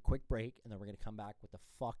gonna take a quick break and then we're gonna come back with the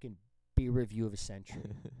fucking beer review of a century.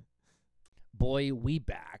 Boy, we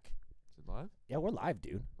back. Is it live? Yeah, we're live,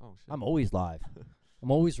 dude. Oh shit. I'm always live.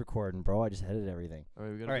 I'm always recording, bro. I just edited everything. All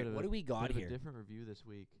right, what do we got here? A different review this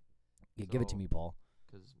week. Yeah, give it to me, Paul.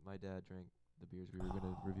 Because my dad drank the beers we were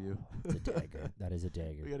gonna review. It's a dagger. That is a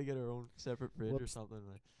dagger. We gotta get our own separate fridge or something.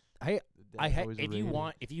 If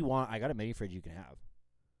you want, I got a mini fridge you can have.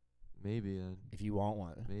 Maybe then. If you want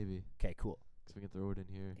one. Maybe. Okay, cool. Because we can throw it in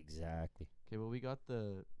here. Exactly. Okay, well we got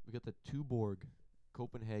the Tuborg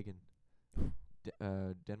Copenhagen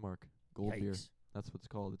Denmark gold beer. That's what it's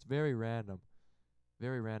called. It's very random.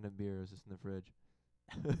 Very random beer is just in the fridge.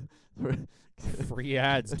 Free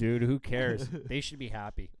ads, dude. Who cares? They should be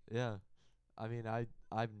happy. Yeah. I mean, I've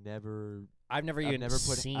never put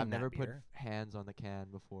hands on the can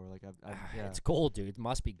before. Like yeah. It's gold, dude. It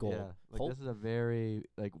must be gold. Yeah. Like this is a very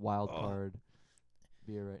wild card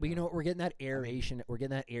beer right now. But you know what? We're getting that aeration. We're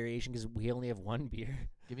getting that aeration because we only have one beer.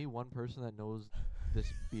 Give me one person that knows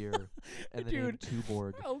this beer and the dude, name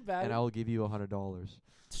Tuborg, and I will give you $100.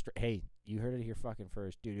 Hey, you heard it here fucking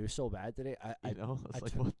first, dude. It was so bad today. I know. It's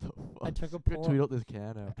like, what the fuck? I took a pull. Tweet out this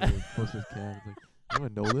can after we post this can. It's like, I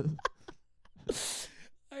don't even know this.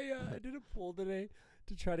 I did a poll today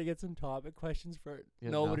to try to get some topic questions for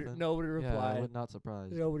nobody replied. Yeah, I'm not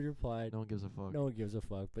surprised. Nobody replied. No one gives a fuck. No one gives a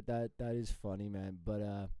fuck. But that is funny, man. But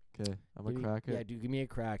okay, I'm a cracker. Yeah, dude, give me a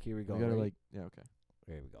crack. Here we go. We gotta okay.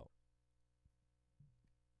 Here we go.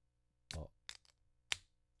 Oh.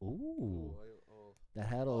 Ooh. That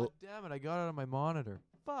had a. Oh damn it! I got it on my monitor.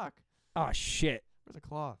 Fuck. Oh shit. Where's the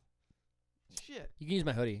cloth? Shit. You can use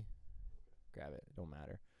my hoodie. Grab it. It don't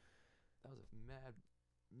matter. That was a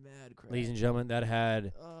mad crack. Ladies and gentlemen, that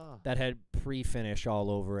had pre-finish all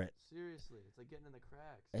over it. Seriously, it's like getting in the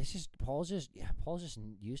cracks. It's just Paul's just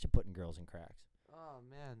used to putting girls in cracks. Oh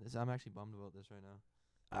man, I'm actually bummed about this right now.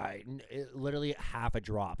 Literally half a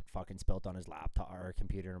drop fucking spilt on his laptop or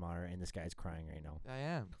computer monitor, and this guy's crying right now. I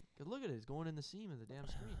am. Cause look at it, it's going in the seam of the damn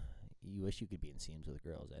screen. You wish you could be in seams with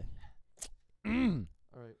girls, eh?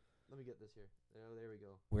 All right, let me get this here. There we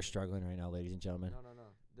go. We're struggling right now, ladies and gentlemen. No.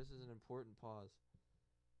 This is an important pause.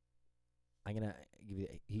 I'm gonna give you.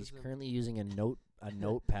 He's currently using a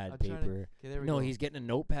notepad paper. Okay, there we go. He's getting a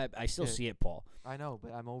notepad. I still see it, Paul. I know,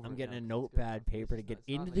 but I'm getting a notepad paper to get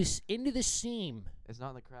into the seam. It's not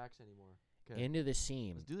in the cracks anymore. Okay. Into the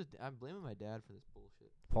seam. Let's do this. I'm blaming my dad for this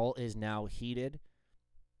bullshit. Paul is now heated.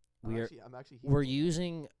 I'm actually heated. We're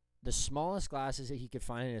using the smallest glasses that he could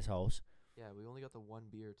find in his house. Yeah, we only got the one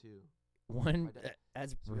beer too.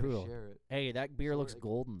 That's so brutal. Share it. Hey, that beer looks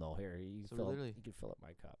golden though. Here, you can fill up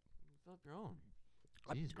my cup. Fill up your own.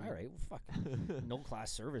 All right, well, fuck. No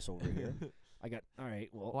class service over here. All right,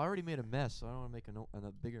 well. I already made a mess, so I don't want to make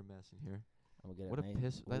a bigger mess in here. What a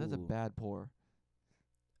piss. That's a bad pour.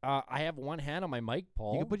 I have one hand on my mic,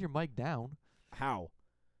 Paul. You can put your mic down. How?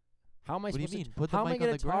 How am I supposed to? Put the how am I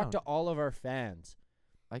going to talk to all of our fans?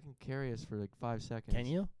 I can carry us for like 5 seconds. Can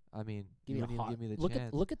you? I mean, give me the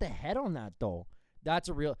chance. Look at the head on that, though. That's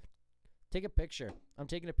a real. Take a picture. I'm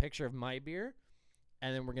taking a picture of my beer,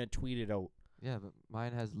 and then we're going to tweet it out. Yeah, but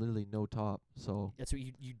mine has literally no top, so. That's what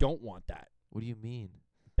you don't want that. What do you mean?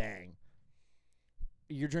 Bang.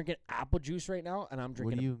 You're drinking apple juice right now, and I'm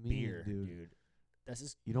drinking beer, dude. This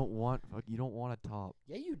is. You don't want a top.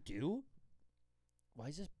 Yeah, you do. Why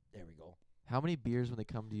is this? There we go. How many beers when they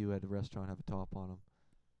come to you at a restaurant have a top on them?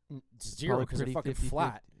 Zero, because they're fucking 50,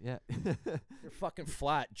 flat. 50, yeah. They're fucking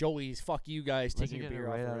flat. Joey's, fuck you guys taking your beer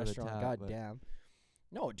off the restaurant. God damn.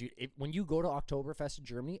 No, dude. When you go to Oktoberfest in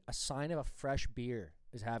Germany, a sign of a fresh beer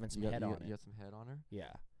is having some head on it. You got some head on her?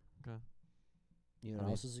 Yeah. Okay. You know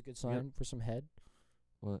what else is a good sign for some head?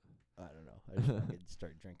 What? I don't know. I just fucking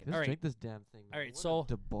start drinking. Just drink this damn thing. Man. All right, what so a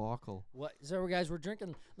debacle. What? So guys, we're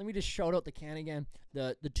drinking. Let me just shout out the can again.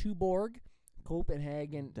 The Tuborg,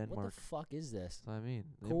 Copenhagen. Denmark. What the fuck is this? That's what I mean.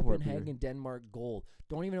 Copenhagen Denmark Gold.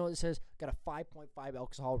 Don't even know what it says. Got a 5.5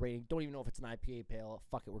 alcohol rating. Don't even know if it's an IPA pale.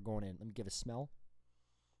 Fuck it, we're going in. Let me give it a smell.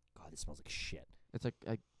 God, this smells like shit. It's like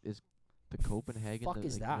is the Copenhagen. Fuck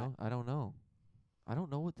is that? I don't know. I don't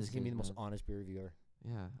know what this is. Give me the most honest beer reviewer.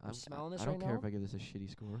 Yeah, I'm smelling this I right don't now. care if I give this a shitty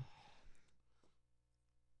score.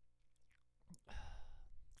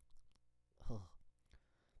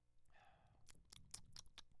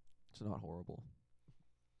 It's not horrible.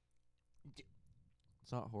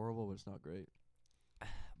 It's not horrible, but it's not great.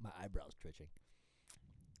 My eyebrow's twitching.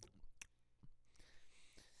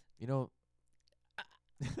 You know.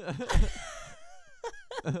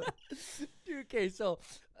 Dude, okay, so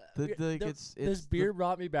this beer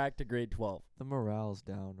brought me back to grade 12. The morale's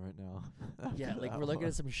down right now. Yeah, like we're looking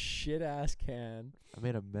at some shit ass can. I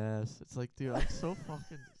made a mess. It's like, dude, I'm so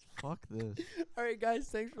fucking fuck this. All right, guys,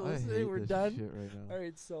 thanks for listening. I hate We're this done. Shit right now. All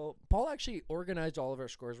right, so Paul actually organized all of our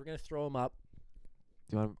scores. We're gonna throw them up.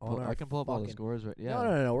 Do you want? I can pull up all the scores, right? Yeah.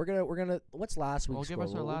 No. We're gonna. What's last week's score? We'll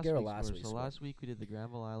give us our last week's score. So last week we did the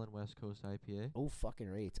Granville Island West Coast IPA. Oh, fucking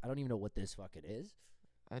rates! I don't even know what this fucking is.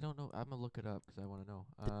 I don't know. I'm gonna look it up because I want to know.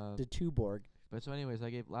 The Tuborg. But so, anyways,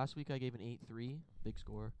 last week I gave an 8.3, big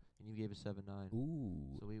score, and you gave a 7.9.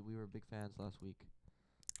 Ooh. So we were big fans last week.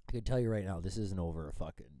 I can tell you right now, this isn't over a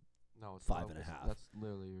fucking. No, it's 5.5. That's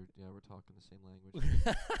literally we're talking the same language.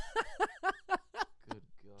 Good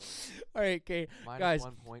God. All right, okay, guys.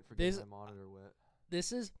 -1 point for getting my monitor wet.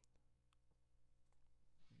 This is.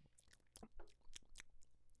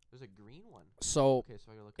 There's a green one. So, okay,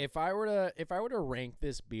 so I gotta look if I were to rank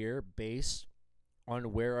this beer based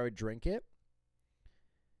on where I would drink it,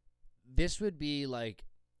 this would be like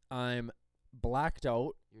I'm blacked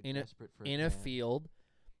out in a field,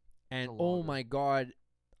 and oh my God,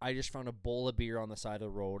 I just found a bowl of beer on the side of the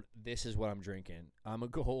road. This is what I'm drinking. I'm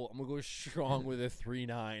gonna go strong with a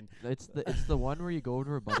 3.9. It's the one where you go over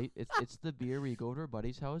to a buddy. It's the beer where you go to a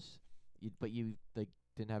buddy's house, but you like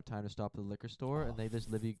didn't have time to stop at the liquor store, and they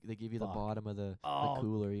just they give you the bottom of the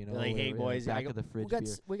cooler, you know, like, hey boys, back of the fridge beer.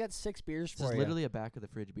 We got 6 beers for you. It's literally a back of the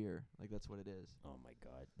fridge beer. Like that's what it is. Oh my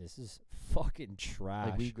God, this is fucking trash.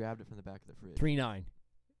 Like we grabbed it from the back of the fridge. 3.9.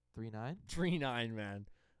 3.9? 3.9, man.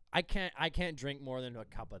 I can't drink more than a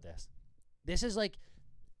cup of this. This is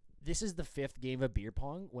the 5th game of beer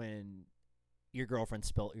pong when your girlfriend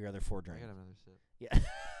spilt your other 4 drinks. I got another sip. Yeah.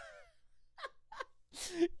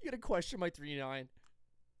 You gotta question my 3.9.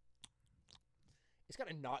 It's got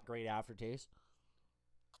a not great aftertaste.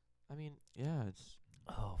 I mean, yeah, it's.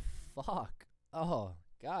 Oh fuck. Oh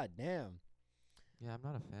god damn. Yeah, I'm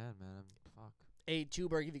not a fan, man. Fuck. Hey,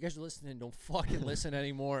 Tuborg, if you guys are listening, don't fucking listen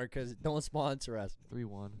anymore because don't sponsor us.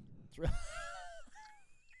 3-1. Here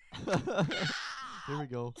we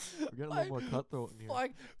go. We're getting a little more cutthroat in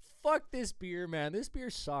here. Fuck this beer, man. This beer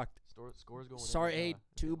sucked. Scores going. Sorry, hey,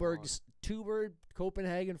 Tuborg,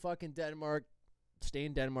 Copenhagen, fucking Denmark. Stay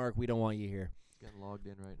in Denmark. We don't want you here. Getting logged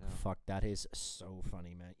in right now. Fuck, that is so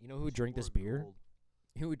funny, man. You know who would drink this beer?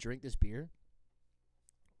 Who would drink this beer?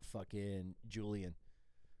 Fucking Julian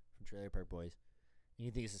from Trailer Park Boys. And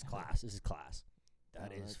you think this is class? This is class.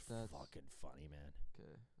 That's fucking funny, man.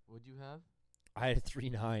 Okay. What'd you have? I had a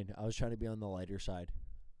 3.9. I was trying to be on the lighter side.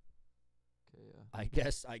 Okay, yeah. I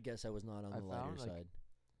guess I was not on the lighter side.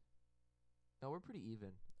 No, we're pretty even.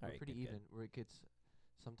 We're pretty even. Where it gets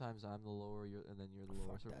sometimes I'm the lower, and then you're the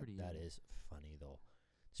lower. So we're pretty even. That is funny though.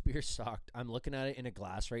 This beer sucked. I'm looking at it in a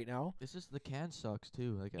glass right now. It's just the can sucks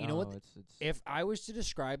too. Like you know what? It's if I was to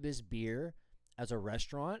describe this beer as a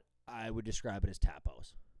restaurant, I would describe it as tap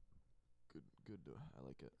house. Good. I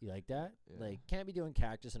like it. You like that? Yeah. Like can't be doing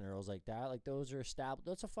Cactus and Earls like that. Like those are established.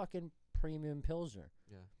 That's a fucking premium pilsner.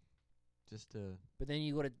 Yeah. But then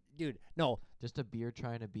you go to just a beer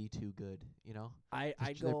trying to be too good, you know.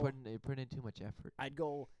 I'd go. They're putting in too much effort. I'd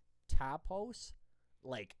go tap house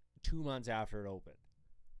like 2 months after it opened,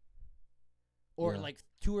 or like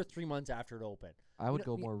 2 or 3 months after it opened. I would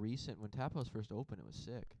go more recent. When tap house first opened, it was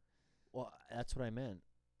sick. Well, that's what I meant.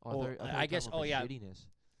 I guess. Oh yeah. Shittiness.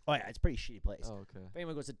 Oh yeah, it's a pretty shitty place. Oh okay. If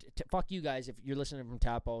anyone goes to fuck you guys, if you're listening from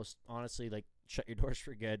tap house, honestly, like shut your doors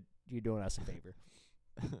for good. You're doing us a favor.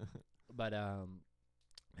 But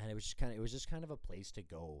man, it was just kind of a place to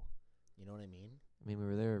go. You know what I mean? I mean, we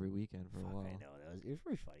were there every weekend for a while. I know it was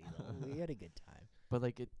pretty funny though. We had a good time. But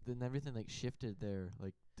like then everything like shifted there.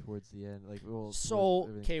 Like towards the end. Like, so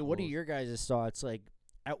okay, what are your guys' thoughts? Like,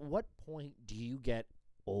 at what point do you get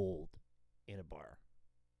old in a bar?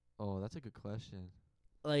 Oh, that's a good question.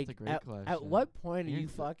 Like, that's a great question. At what point are you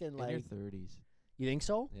fucking like in your 30s? You think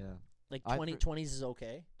so? Yeah. Like 20s is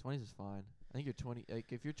okay. 20s is fine. I think you're 20.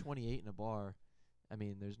 Like, if you're 28 in a bar, I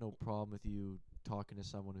mean, there's no problem with you talking to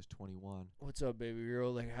someone who's 21. What's up, baby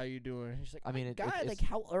girl? Like, how you doing? She's like, I mean, guy, like,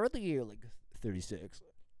 how old are you? Like, 36.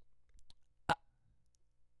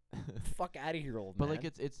 Fuck out of here, old man. But like,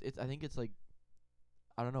 it's. I think it's like,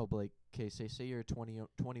 I don't know, but like, okay, say you're a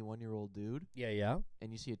 21-year-old dude. Yeah.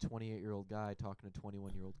 And you see a 28-year-old guy talking to a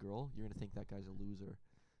 21-year-old girl, you're gonna think that guy's a loser,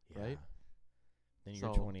 right? Then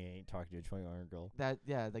you're 28 talking to a 21-year-old girl. That's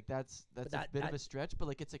a bit of a stretch, but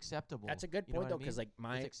like, it's acceptable. That's a good point though, because like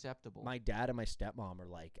it's acceptable. My dad and my stepmom are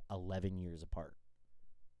like 11 years apart.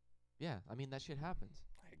 Yeah, I mean that shit happens.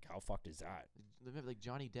 Like, how fucked is that? Like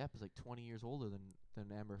Johnny Depp is like 20 years older than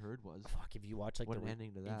Amber Heard was. Fuck, if you watch like what an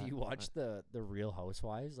ending to that. If you watch the Real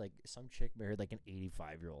Housewives, like some chick married like an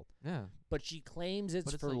 85-year-old. Yeah. But she claims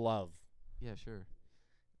it's for like, love. Yeah, sure.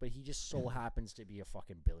 But he just so happens to be a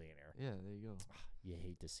fucking billionaire. Yeah, there you go. You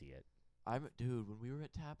hate to see it. Dude, when we were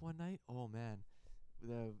at Tap one night, oh man, we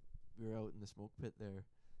were out in the smoke pit there,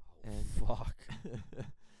 and fuck,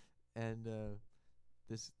 and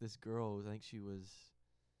this girl, I think she was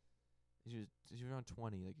around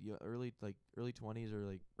 20, like early 20s or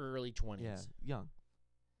like early 20s. Yeah, young.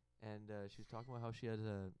 And she was talking about how she has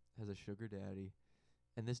a sugar daddy,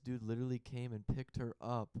 and this dude literally came and picked her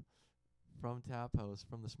up from Tap House,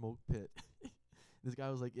 from the smoke pit. This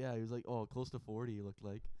guy was like, he was like, close to 40, he looked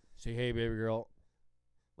like. Say, hey, baby girl.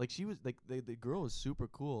 Like, she was, like, the girl was super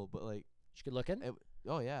cool, but, like. She good looking?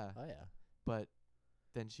 Oh, yeah. Oh, yeah. But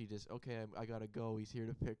then she just, okay, I gotta go. He's here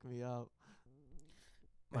to pick me up.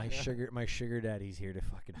 My sugar daddy's here to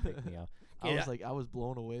fucking pick me up. I was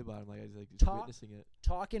blown away by him. Like, I was, like, just witnessing it.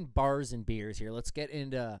 Talking bars and beers here. Let's get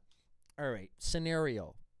into, all right,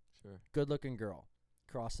 scenario. Sure. Good looking girl.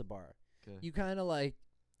 Cross the bar. Okay. You kind of like,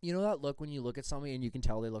 you know that look when you look at somebody and you can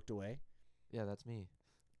tell they looked away? Yeah, that's me.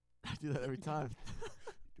 I do that every time.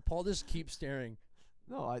 Paul just keeps staring.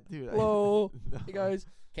 No, I do. Hello. No. Hey, guys.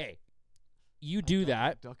 Okay. You do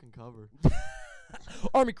that. Duck and cover.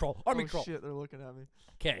 Army crawl. Army crawl. Oh, shit. They're looking at me.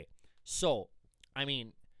 Okay. So, I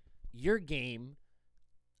mean, your game,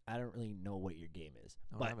 I don't really know what your game is.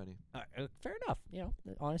 I don't have any. Fair enough. You know,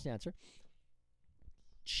 the honest answer.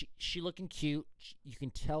 She looking cute. You can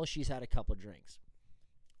tell she's had a couple drinks.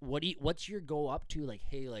 What's your go up to? Like,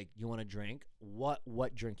 hey, like, you want a drink? What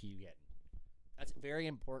drink are you getting? That's a very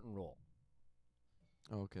important role.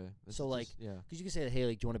 Oh, okay. So like, yeah, because you can say, hey,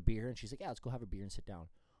 like, do you want a beer? And she's like, yeah, let's go have a beer and sit down.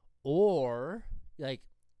 Or like,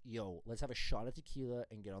 yo, let's have a shot of tequila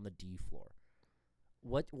and get on the D floor.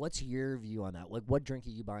 What's your view on that? Like, what drink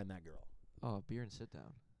are you buying that girl? Oh, beer and sit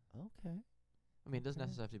down. Okay. I mean, it doesn't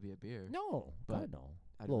necessarily have to be a beer. No, but no.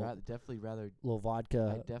 I'd definitely rather little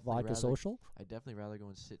vodka social. I'd definitely rather go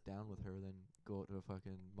and sit down with her than go out to a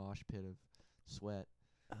fucking mosh pit of sweat.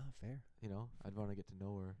 Ah, fair. You know, I'd want to get to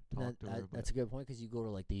know her, talk to her. That's a good point, because you go to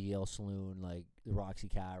like the Yale Saloon, like the Roxy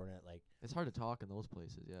Cabernet, like it's hard to talk in those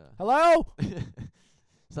places. Yeah. Hello.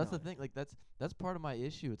 So that's the thing. Like that's part of my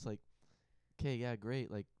issue. It's like, okay, yeah,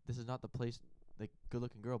 great. Like, this is not the place. Like, good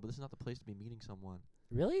looking girl, but this is not the place to be meeting someone.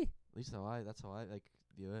 Really? At least that's how I like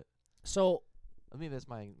view it. So, I mean, that's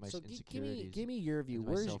my insecurities. Give me your view.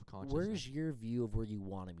 Where's your view of where you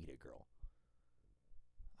want to meet a girl?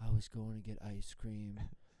 I was going to get ice cream,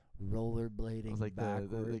 rollerblading like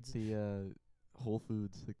backwards. the Whole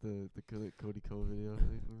Foods, like the Cody Co video.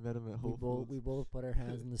 We met him at Whole Foods. We both put our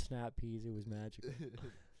hands in the snap peas. It was magical.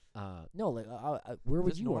 No, like, where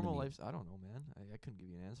would you want to meet? I don't know, man. I couldn't give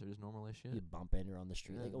you an answer. Just normal life shit. You bump into her on the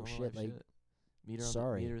street, like, oh shit, like. Shit. Meet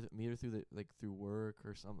her through through work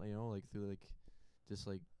or something, you know, like through like just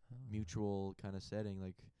like mutual kind of setting,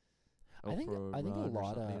 like I think a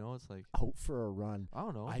lot of, you know, it's like out for a run. I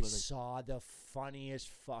don't know. I saw the funniest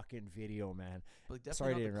fucking video, man. But like,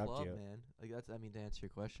 sorry to interrupt club, you, man. Like, that's, I mean, to answer your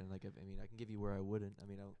question, like, I mean, I can give you where I wouldn't. I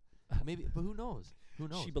mean, maybe, but who knows? Who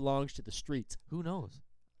knows? She belongs to the streets. Who knows?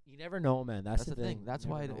 You never know, man. That's the thing. That's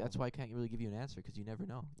why I can't really give you an answer, because you never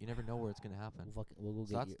know. You never know where it's gonna happen. We'll go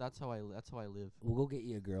get you. That's how I live. We'll go get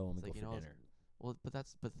you a girl and we go for dinner. Well, but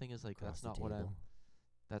the thing is, like, that's not what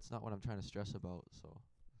I'm trying to stress about. So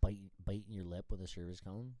biting your lip with a service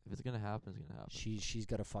cone. If it's gonna happen, it's gonna happen. She's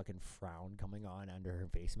got a fucking frown coming on under her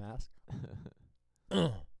face mask.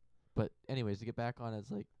 But anyways, to get back on,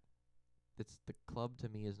 it's like, it's the club to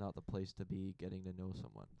me is not the place to be getting to know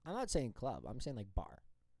someone. I'm not saying club. I'm saying like bar.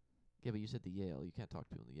 Yeah, but you said the Yale. You can't talk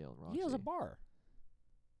to people in the Yale. Yale's a bar.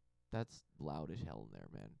 that's loud as hell in there,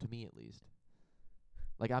 man. To me, at least.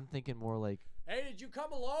 Like, I'm thinking more like. Hey, did you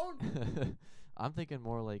come alone? I'm thinking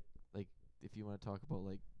more like if you want to talk about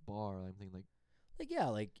like bar, I'm thinking like. Like, yeah,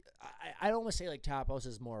 like I'd almost say like Tap House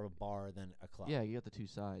is more of a bar than a club. Yeah, you got the two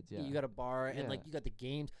sides. Yeah, you got a bar and like you got the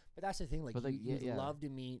games, but that's the thing. Like, you'd love to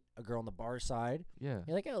meet a girl on the bar side. Yeah,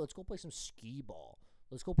 you're like, oh, let's go play some skee ball.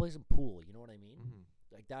 Let's go play some pool. You know what I mean?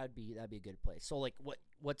 Mm-hmm. Like that'd be a good place. So like,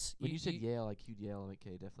 what's when you said Yale, like huge Yale, I'm like,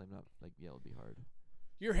 okay, definitely not like Yale would be hard.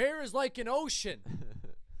 Your hair is like an ocean.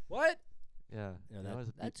 What? Yeah,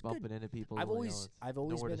 that's bumping into people. I've always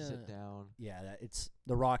nowhere been to sit down. Yeah, it's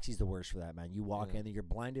the Roxy's the worst for that, man. You walk in, and you're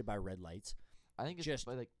blinded by red lights. I think it's just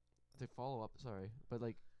like to follow up. Sorry, but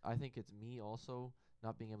like I think it's me also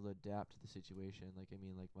not being able to adapt to the situation. Like I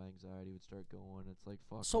mean, like my anxiety would start going. It's like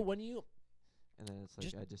fuck. So like, when you, and then it's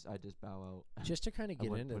like I just bow out. Just to kind of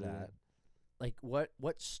get into that, like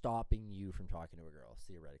what's stopping you from talking to a girl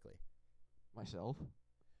theoretically? Myself.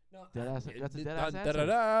 No, that's a dead-ass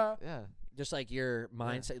answer. Yeah. Just like your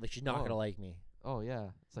mindset, like she's not gonna like me. Oh yeah,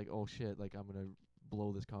 it's like oh shit, like I'm gonna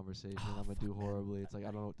blow this conversation. I'm gonna do horribly. Man. It's like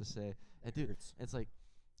I don't know what to say. And dude, it's like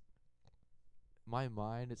my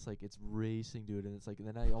mind. It's like it's racing, dude, and it's like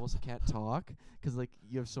then I almost can't talk because like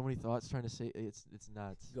you have so many thoughts trying to say. It's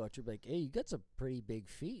nuts. You you're like, hey, you got some pretty big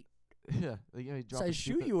feet. Yeah, like you drop size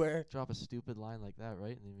shoe you wear. Drop a stupid line like that,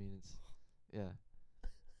 right? And I mean, it's yeah.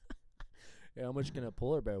 Yeah, how much can a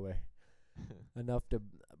polar bear weigh? Enough to.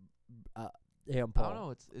 I don't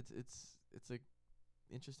know. It's a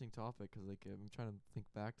interesting topic because like I'm trying to think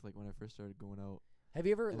back to like when I first started going out. Have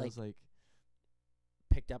you ever like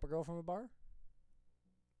picked up a girl from a bar?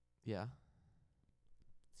 Yeah.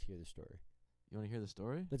 Let's hear the story. You want to hear the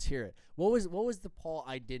story? Let's hear it. What was the Paul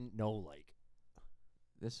I didn't know like?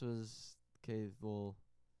 This was okay. Well,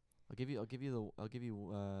 I'll give you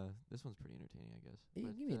this one's pretty entertaining, I guess. You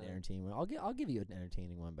give me an entertaining one. I'll give you an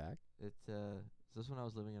entertaining one back. So this when I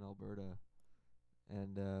was living in Alberta,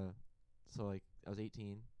 and so like I was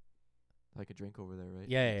 18, I could drink over there, right?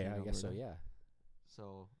 Yeah, I guess so. Yeah.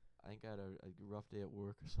 So I think I had a rough day at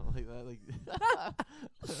work or something like that.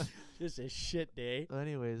 Like just a shit day. So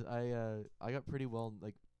anyways, I got pretty well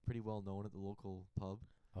known at the local pub.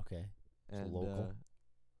 Okay. And so local.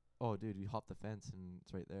 Oh, dude, you hop the fence and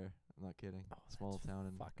it's right there. I'm not kidding. Small town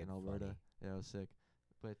in Alberta. Funny. Yeah, I was sick.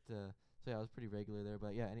 But so yeah, I was pretty regular there.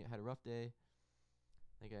 But yeah, I had a rough day.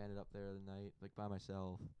 I think I ended up there the night like by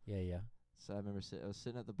myself. Yeah. So I remember I was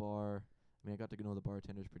sitting at the bar. I mean, I got to know the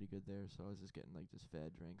bartenders pretty good there, so I was just getting like just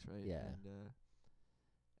fed drinks, right? Yeah. And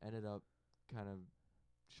ended up kind of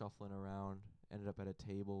shuffling around. Ended up at a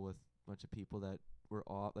table with a bunch of people that were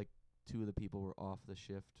off. Like 2 of the people were off the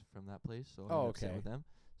shift from that place, so I ended up sitting with them.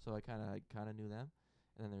 So I kind of knew them,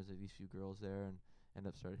 and then there's these few girls there, and ended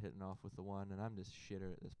up started hitting off with the one, and I'm just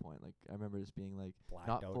shitter at this point. Like I remember just being like blacked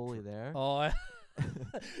not fully there. Oh,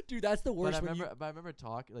 dude, that's the worst. But I remember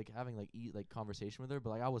talking, like having like conversation with her, but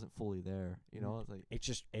like I wasn't fully there. You know, it's like it's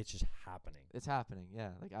just happening. It's happening, yeah.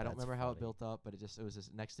 Like I don't remember how it built up, but it was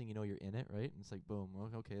just next thing you know, you're in it, right? And it's like boom,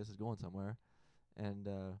 okay, this is going somewhere, and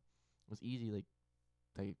it was easy,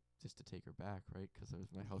 like just to take her back, right? Because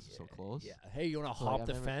my house is so close. Yeah. Hey, you want to hop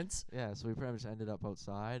the fence? Yeah. So we pretty much ended up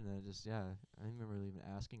outside, and I didn't remember even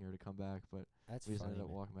asking her to come back, but we just ended up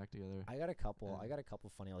walking back together. I got a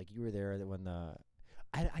couple funny. Like you were there when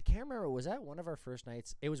I can't remember. Was that one of our first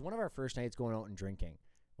nights? It was one of our first nights going out and drinking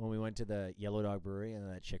when we went to the Yellow Dog Brewery, and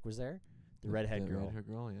that chick was there, the redhead girl. Redhead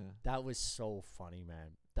girl, yeah. That was so funny, man.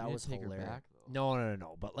 That was hilarious. Her back,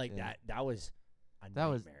 no. But like that was a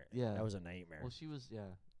nightmare. That was a nightmare. Well, she was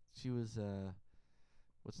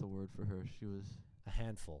what's the word for her? She was a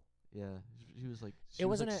handful. Yeah, she was like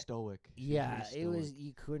stoic. Yeah, it was.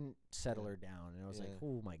 You couldn't settle her down, and I was like,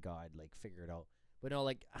 oh my god, like figure it out. But no,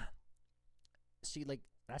 like, see, like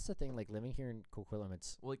that's the thing. Like living here in Coquitlam,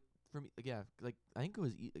 it's well, like for me, like I think it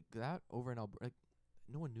was that over in Alberta. Like,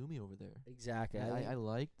 no one knew me over there. Exactly. I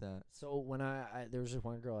liked that. So when I there was this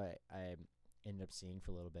one girl I ended up seeing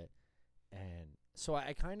for a little bit, and so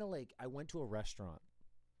I kind of like I went to a restaurant.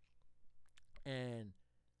 And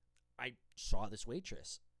I saw this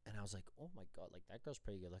waitress, and I was like, "Oh my god, like that girl's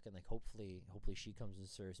pretty good looking. Like hopefully she comes and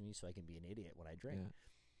serves me, so I can be an idiot when I drink."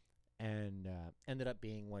 Yeah. And ended up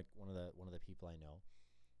being like one of the people I know,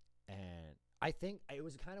 and I think it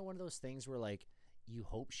was kind of one of those things where like you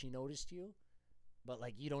hope she noticed you, but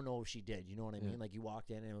like you don't know if she did. You know what I mean? Like you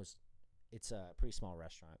walked in, and it's a pretty small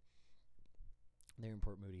restaurant. They're in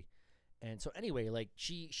Port Moody. And so anyway, like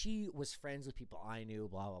she was friends with people I knew,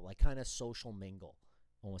 blah, blah, blah, like kind of social mingle,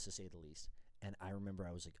 almost to say the least. And I remember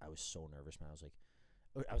I was so nervous, man.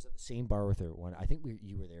 I was at the same bar with her I think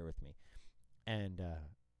you were there with me. And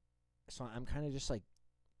so I'm kind of just like,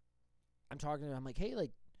 I'm talking to her. I'm like, hey,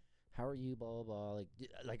 like, how are you? Blah, blah, blah.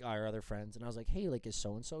 Like our other friends. And I was like, hey, like, is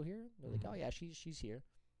so-and-so here? They're like, oh, yeah, she's here.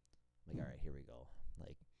 I'm like, all right, here we go.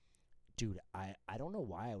 Like, dude, I don't know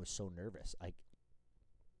why I was so nervous. Like,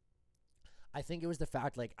 I think it was the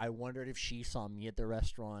fact, like, I wondered if she saw me at the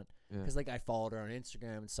restaurant. Because, like, I followed her on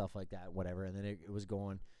Instagram and stuff like that, whatever. And then it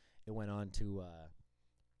went on to,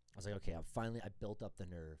 I was like, okay, I built up the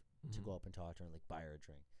nerve to go up and talk to her and, like, buy her a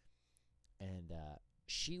drink. And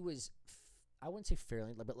she was, I wouldn't say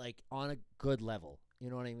fairly, but, like, on a good level. You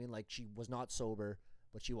know what I mean? Like, she was not sober,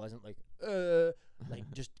 but she wasn't, like,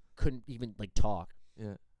 just couldn't even, like, talk.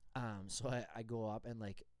 Yeah. So I go up and,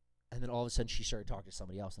 like, and then all of a sudden she started talking to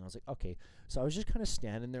somebody else. And I was like, okay. So I was just kind of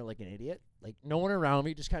standing there like an idiot. Like, no one around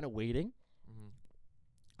me, just kind of waiting.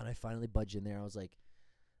 And I finally budged in there. I was like,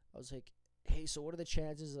 hey, so what are the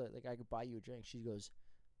chances that, like, I could buy you a drink? She goes,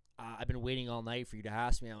 I've been waiting all night for you to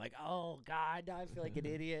ask me. I'm like, oh, God, now I feel like an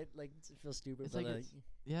idiot. Like, I feel stupid. It's but,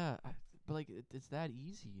 like, it's that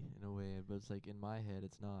easy in a way. But it's, like, in my head,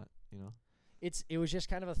 it's not, you know? It was just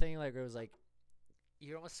kind of a thing, like, it was, like,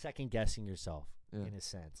 you're almost second-guessing yourself in a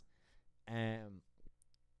sense.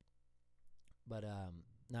 But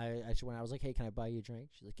when I was like, hey, can I buy you a drink?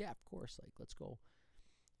 She's like, yeah, of course. Like, let's go.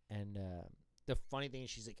 And the funny thing is,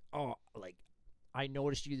 she's like, oh, like, I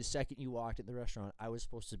noticed you the second you walked in the restaurant. I was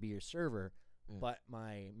supposed to be your server, but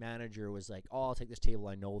my manager was like, oh, I'll take this table.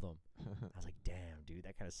 I know them. I was like, damn, dude,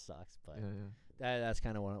 that kind of sucks. But that's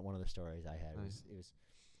kind of one of the stories I had. Nice. It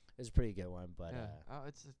was a pretty good one. But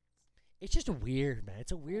it's just weird, man.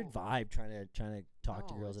 It's a weird vibe trying to talk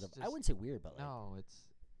to girls. I wouldn't say weird, but like, no,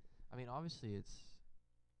 I mean, obviously, it's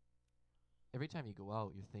every time you go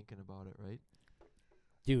out, you're thinking about it, right?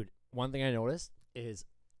 Dude, one thing I noticed is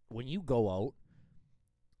when you go out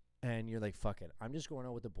and you're like, fuck it, I'm just going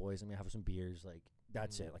out with the boys. I'm gonna have some beers. Like,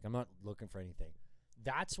 that's it. Like, I'm not looking for anything.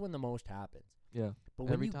 That's when the most happens. Yeah. But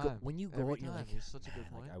when you go out, you're like, it's such a good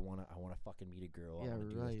point. Like, I wanna fucking meet a girl. Yeah,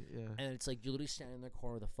 right. Yeah. And it's like you're literally standing in the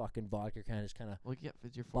corner with a fucking vodka can, just kind of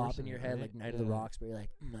it's your bopping your head, right? Like Night of the Rocks, but you're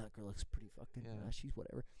like, that girl looks pretty fucking. She's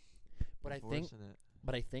whatever. But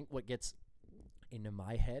I think what gets into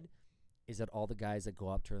my head is that all the guys that go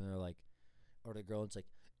up to her and they're like, or the girl, it's like,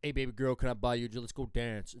 hey baby girl, can I buy you? Let's go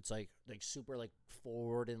dance. It's like super like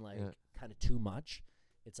forward and like kind of too much.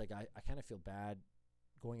 It's like I kind of feel bad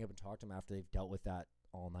going up and talk to them after they've dealt with that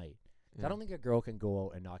all night. I don't think a girl can go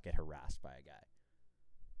out and not get harassed by a guy.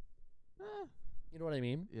 You know what I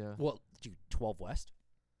mean? Yeah. Well, dude, 12 West.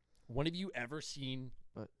 When have you ever seen?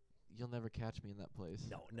 But you'll never catch me in that place.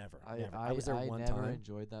 No, never. I was there one time. I never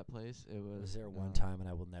enjoyed that place. It was there one time, and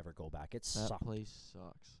I will never go back. It sucked. That place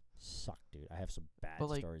sucks. Sucked, dude. I have some bad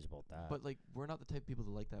stories about that. But like, we're not the type of people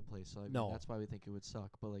that like that place. So I mean, that's why we think it would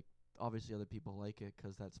suck. But like, obviously, other people like it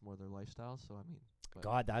because that's more their lifestyle. So I mean.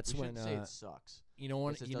 God, that's when say it sucks. You know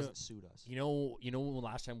when it doesn't suit us. You know when the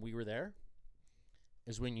last time we were there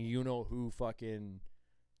is when who fucking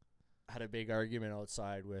had a big argument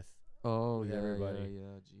outside with everybody.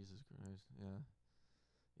 Yeah, Jesus Christ.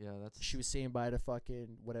 Yeah, that's. She was saying bye to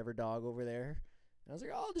fucking whatever dog over there. And I was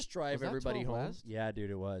like, I'll just drive everybody home. West? Yeah, dude,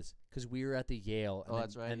 it was because we were at the Yale. And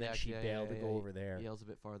that's right. And then she bailed to go over there. Yale's a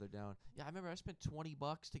bit farther down. Yeah, I remember I spent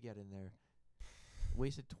 $20 to get in there.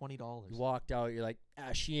 Wasted $20. You walked out. You're like,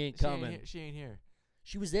 she ain't coming. She ain't here.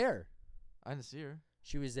 She was there. I didn't see her.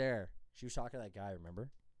 She was there. She was talking to that guy. Remember?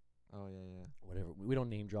 Oh yeah. Whatever. We don't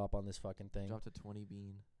name drop on this fucking thing. Dropped a 20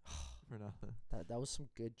 bean for nothing. That was some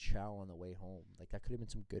good chow on the way home. Like that could have been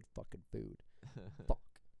some good fucking food.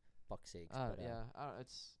 Fuck's sakes.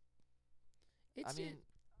 It's. I mean,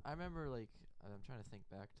 I remember like I'm trying to think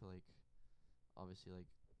back to like, obviously like,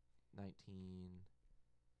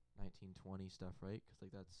 1920 stuff, right? Because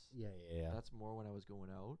like that's that's more when I was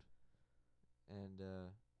going out, and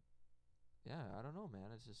I don't know,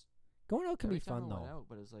 man. It's just going out can be fun though. Out,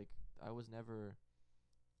 but it's like I was never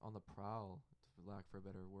on the prowl, for lack of a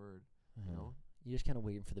better word. You know, you're just kind of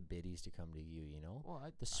waiting for the biddies to come to you. You know,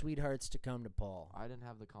 the sweethearts to come to Paul. I didn't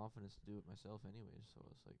have the confidence to do it myself, anyways. So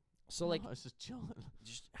it's like I was just chilling.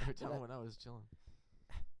 Every time when I was chilling.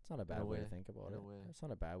 It's not a bad way to think about it. It's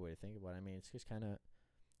not a bad way to think about it. I mean, it's just kind of.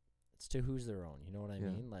 It's to who's their own, you know what I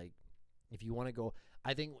mean? Like, if you want to go,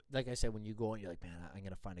 I think, like I said, when you go and you're like, man, I'm going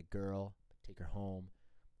to find a girl, take her home.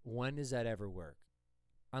 When does that ever work?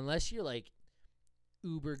 Unless you're like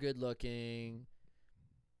uber good looking,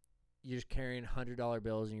 you're just carrying $100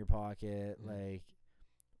 bills in your pocket. Like,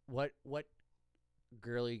 what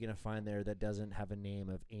girl are you going to find there that doesn't have a name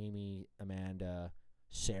of Amy, Amanda,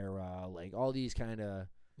 Sarah, like all these kind of.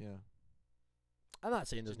 Yeah. I'm not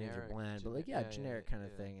saying those names are bland, but like, generic kind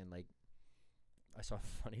of thing. And like, I saw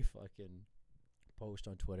a funny fucking post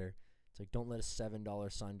on Twitter. It's like, don't let a $7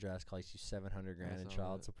 sundress cost you $700 grand in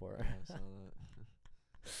child support. Yeah, I saw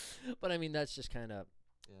that. But I mean, that's just kind of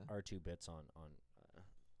our 2 bits on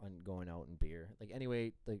going out and beer. Like,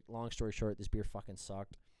 anyway, like, long story short, this beer fucking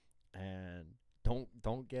sucked, and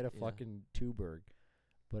don't get a fucking Tuborg.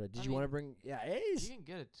 But did you want to bring? Yeah, you can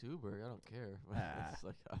get a Tuborg. I don't care. It's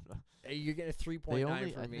like, I don't know. Hey, you're getting a 3.9 for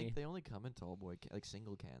me. I think they only come in tall boy like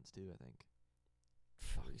single cans too. I think.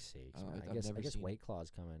 Fuck's sakes, man. I guess White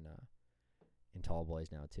Claws come in tall boys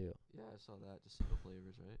now too. Yeah, I saw that. Just single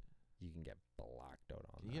flavors, right? You can get blacked out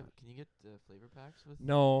on that. Can you get flavor packs with?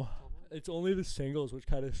 No, it's only the singles, which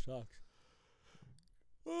kind of sucks.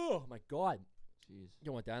 Oh my god. Jeez.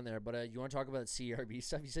 You went down there, but you want to talk about CRB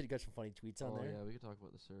stuff? You said you got some funny tweets on there. Oh yeah, we could talk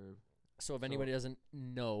about the Serb. So if anybody doesn't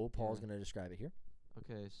know, Paul's gonna describe it here.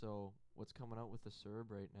 Okay, so what's coming out with the Serb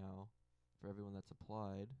right now, for everyone that's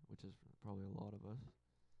applied, which is probably a lot of us.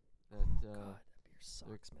 God, that beer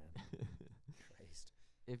sucks, man. Christ.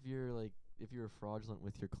 If you're fraudulent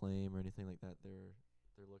with your claim or anything like that, they're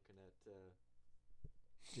looking at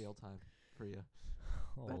jail time for you.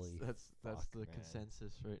 That's the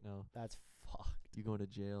consensus right now. That's fucked. You going to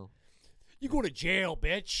jail? You going to jail,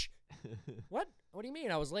 bitch? What? What do you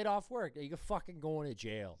mean? I was laid off work. You fucking going to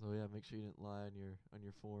jail. So yeah, make sure you didn't lie on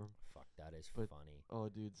your form. Fuck, that is funny. Oh,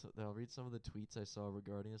 dude, I'll read some of the tweets I saw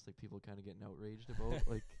regarding this. Like, people kind of getting outraged about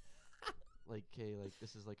like, hey, like,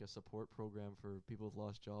 this is like a support program for people with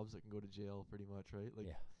lost jobs that can go to jail, pretty much, right? Like,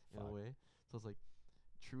 in a way. So it's like,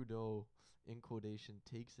 Trudeau, in quotation,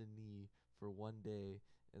 takes a knee for 1 day,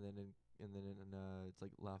 and then it's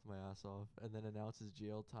like, laugh my ass off, and then announces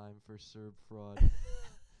jail time for Serb fraud.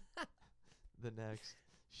 The next,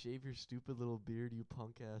 shave your stupid little beard, you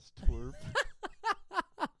punk ass twerp.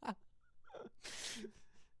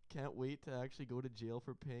 Can't wait to actually go to jail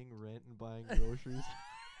for paying rent and buying groceries.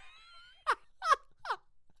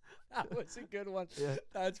 That was a good one. Yeah.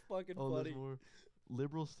 That's fucking funny. There's more.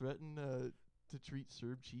 Liberals threaten to treat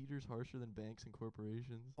Serb cheaters harsher than banks and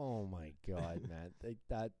corporations. Oh my god, man!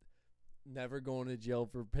 That never going to jail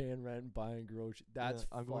for paying rent and buying groceries. That's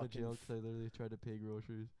I'm going to jail because I literally tried to pay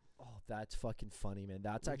groceries. Oh, that's fucking funny, man.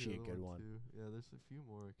 That's actually a good one. Too. Yeah, there's a few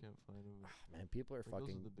more. I can't find them. Man, people are fucking.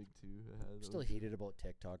 Those are the big 2. I'm still heated about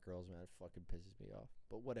TikTok girls, man. It fucking pisses me off.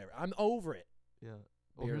 But whatever. I'm over it. Yeah.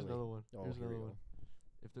 Oh, here's another one. Here's another one.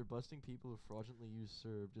 If they're busting people who fraudulently use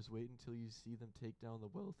Serb, just wait until you see them take down the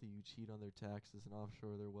wealthy who cheat on their taxes and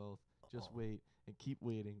offshore their wealth. Just wait and keep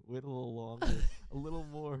waiting. Wait a little longer. A little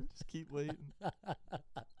more. Just keep waiting.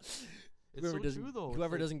 It's true, though.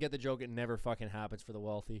 Whoever doesn't get the joke, it never fucking happens for the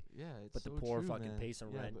wealthy. Yeah, it's but the poor fucking pay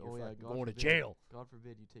some rent. You're going to jail. God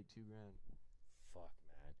forbid you take $2,000. Fuck,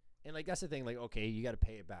 man. And like, that's the thing. Like, okay, you got to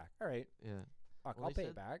pay it back. All right. Yeah. Fuck, I'll pay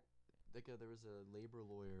it back. Like, there was a labor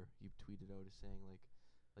lawyer he tweeted out saying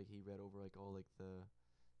like he read over like all like the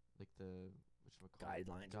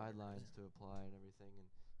guidelines to apply and everything, and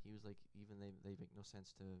he was like, even they make no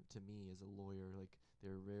sense to me as a lawyer. Like,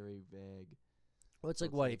 they're very vague. Well, it's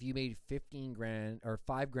like, what if you made $15,000 or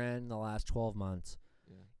 $5,000 in the last 12 months?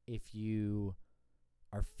 Yeah. If you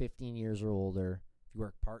are 15 years or older, if you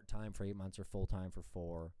work part-time for 8 months or full-time for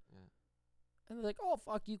 4. Yeah. And they're like, oh,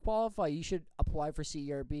 fuck, you qualify. You should apply for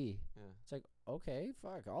CRB. Yeah. It's like, okay,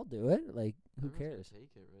 fuck, I'll do it. Like, who cares?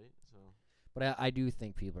 Take it, right? So. But I do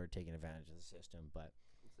think people are taking advantage of the system, but.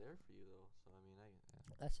 It's there for you, though. So, I mean,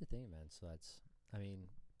 That's the thing, man. So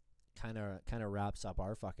kind of wraps up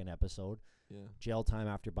our fucking episode. Yeah. Jail time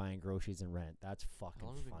after buying groceries and rent. That's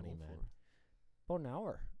fucking funny, man. For? About an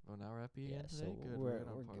hour. About an hour after today? So good. We're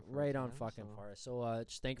right on fucking par. So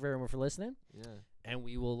just thank you very much for listening. Yeah. And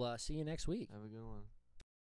we will see you next week. Have a good one.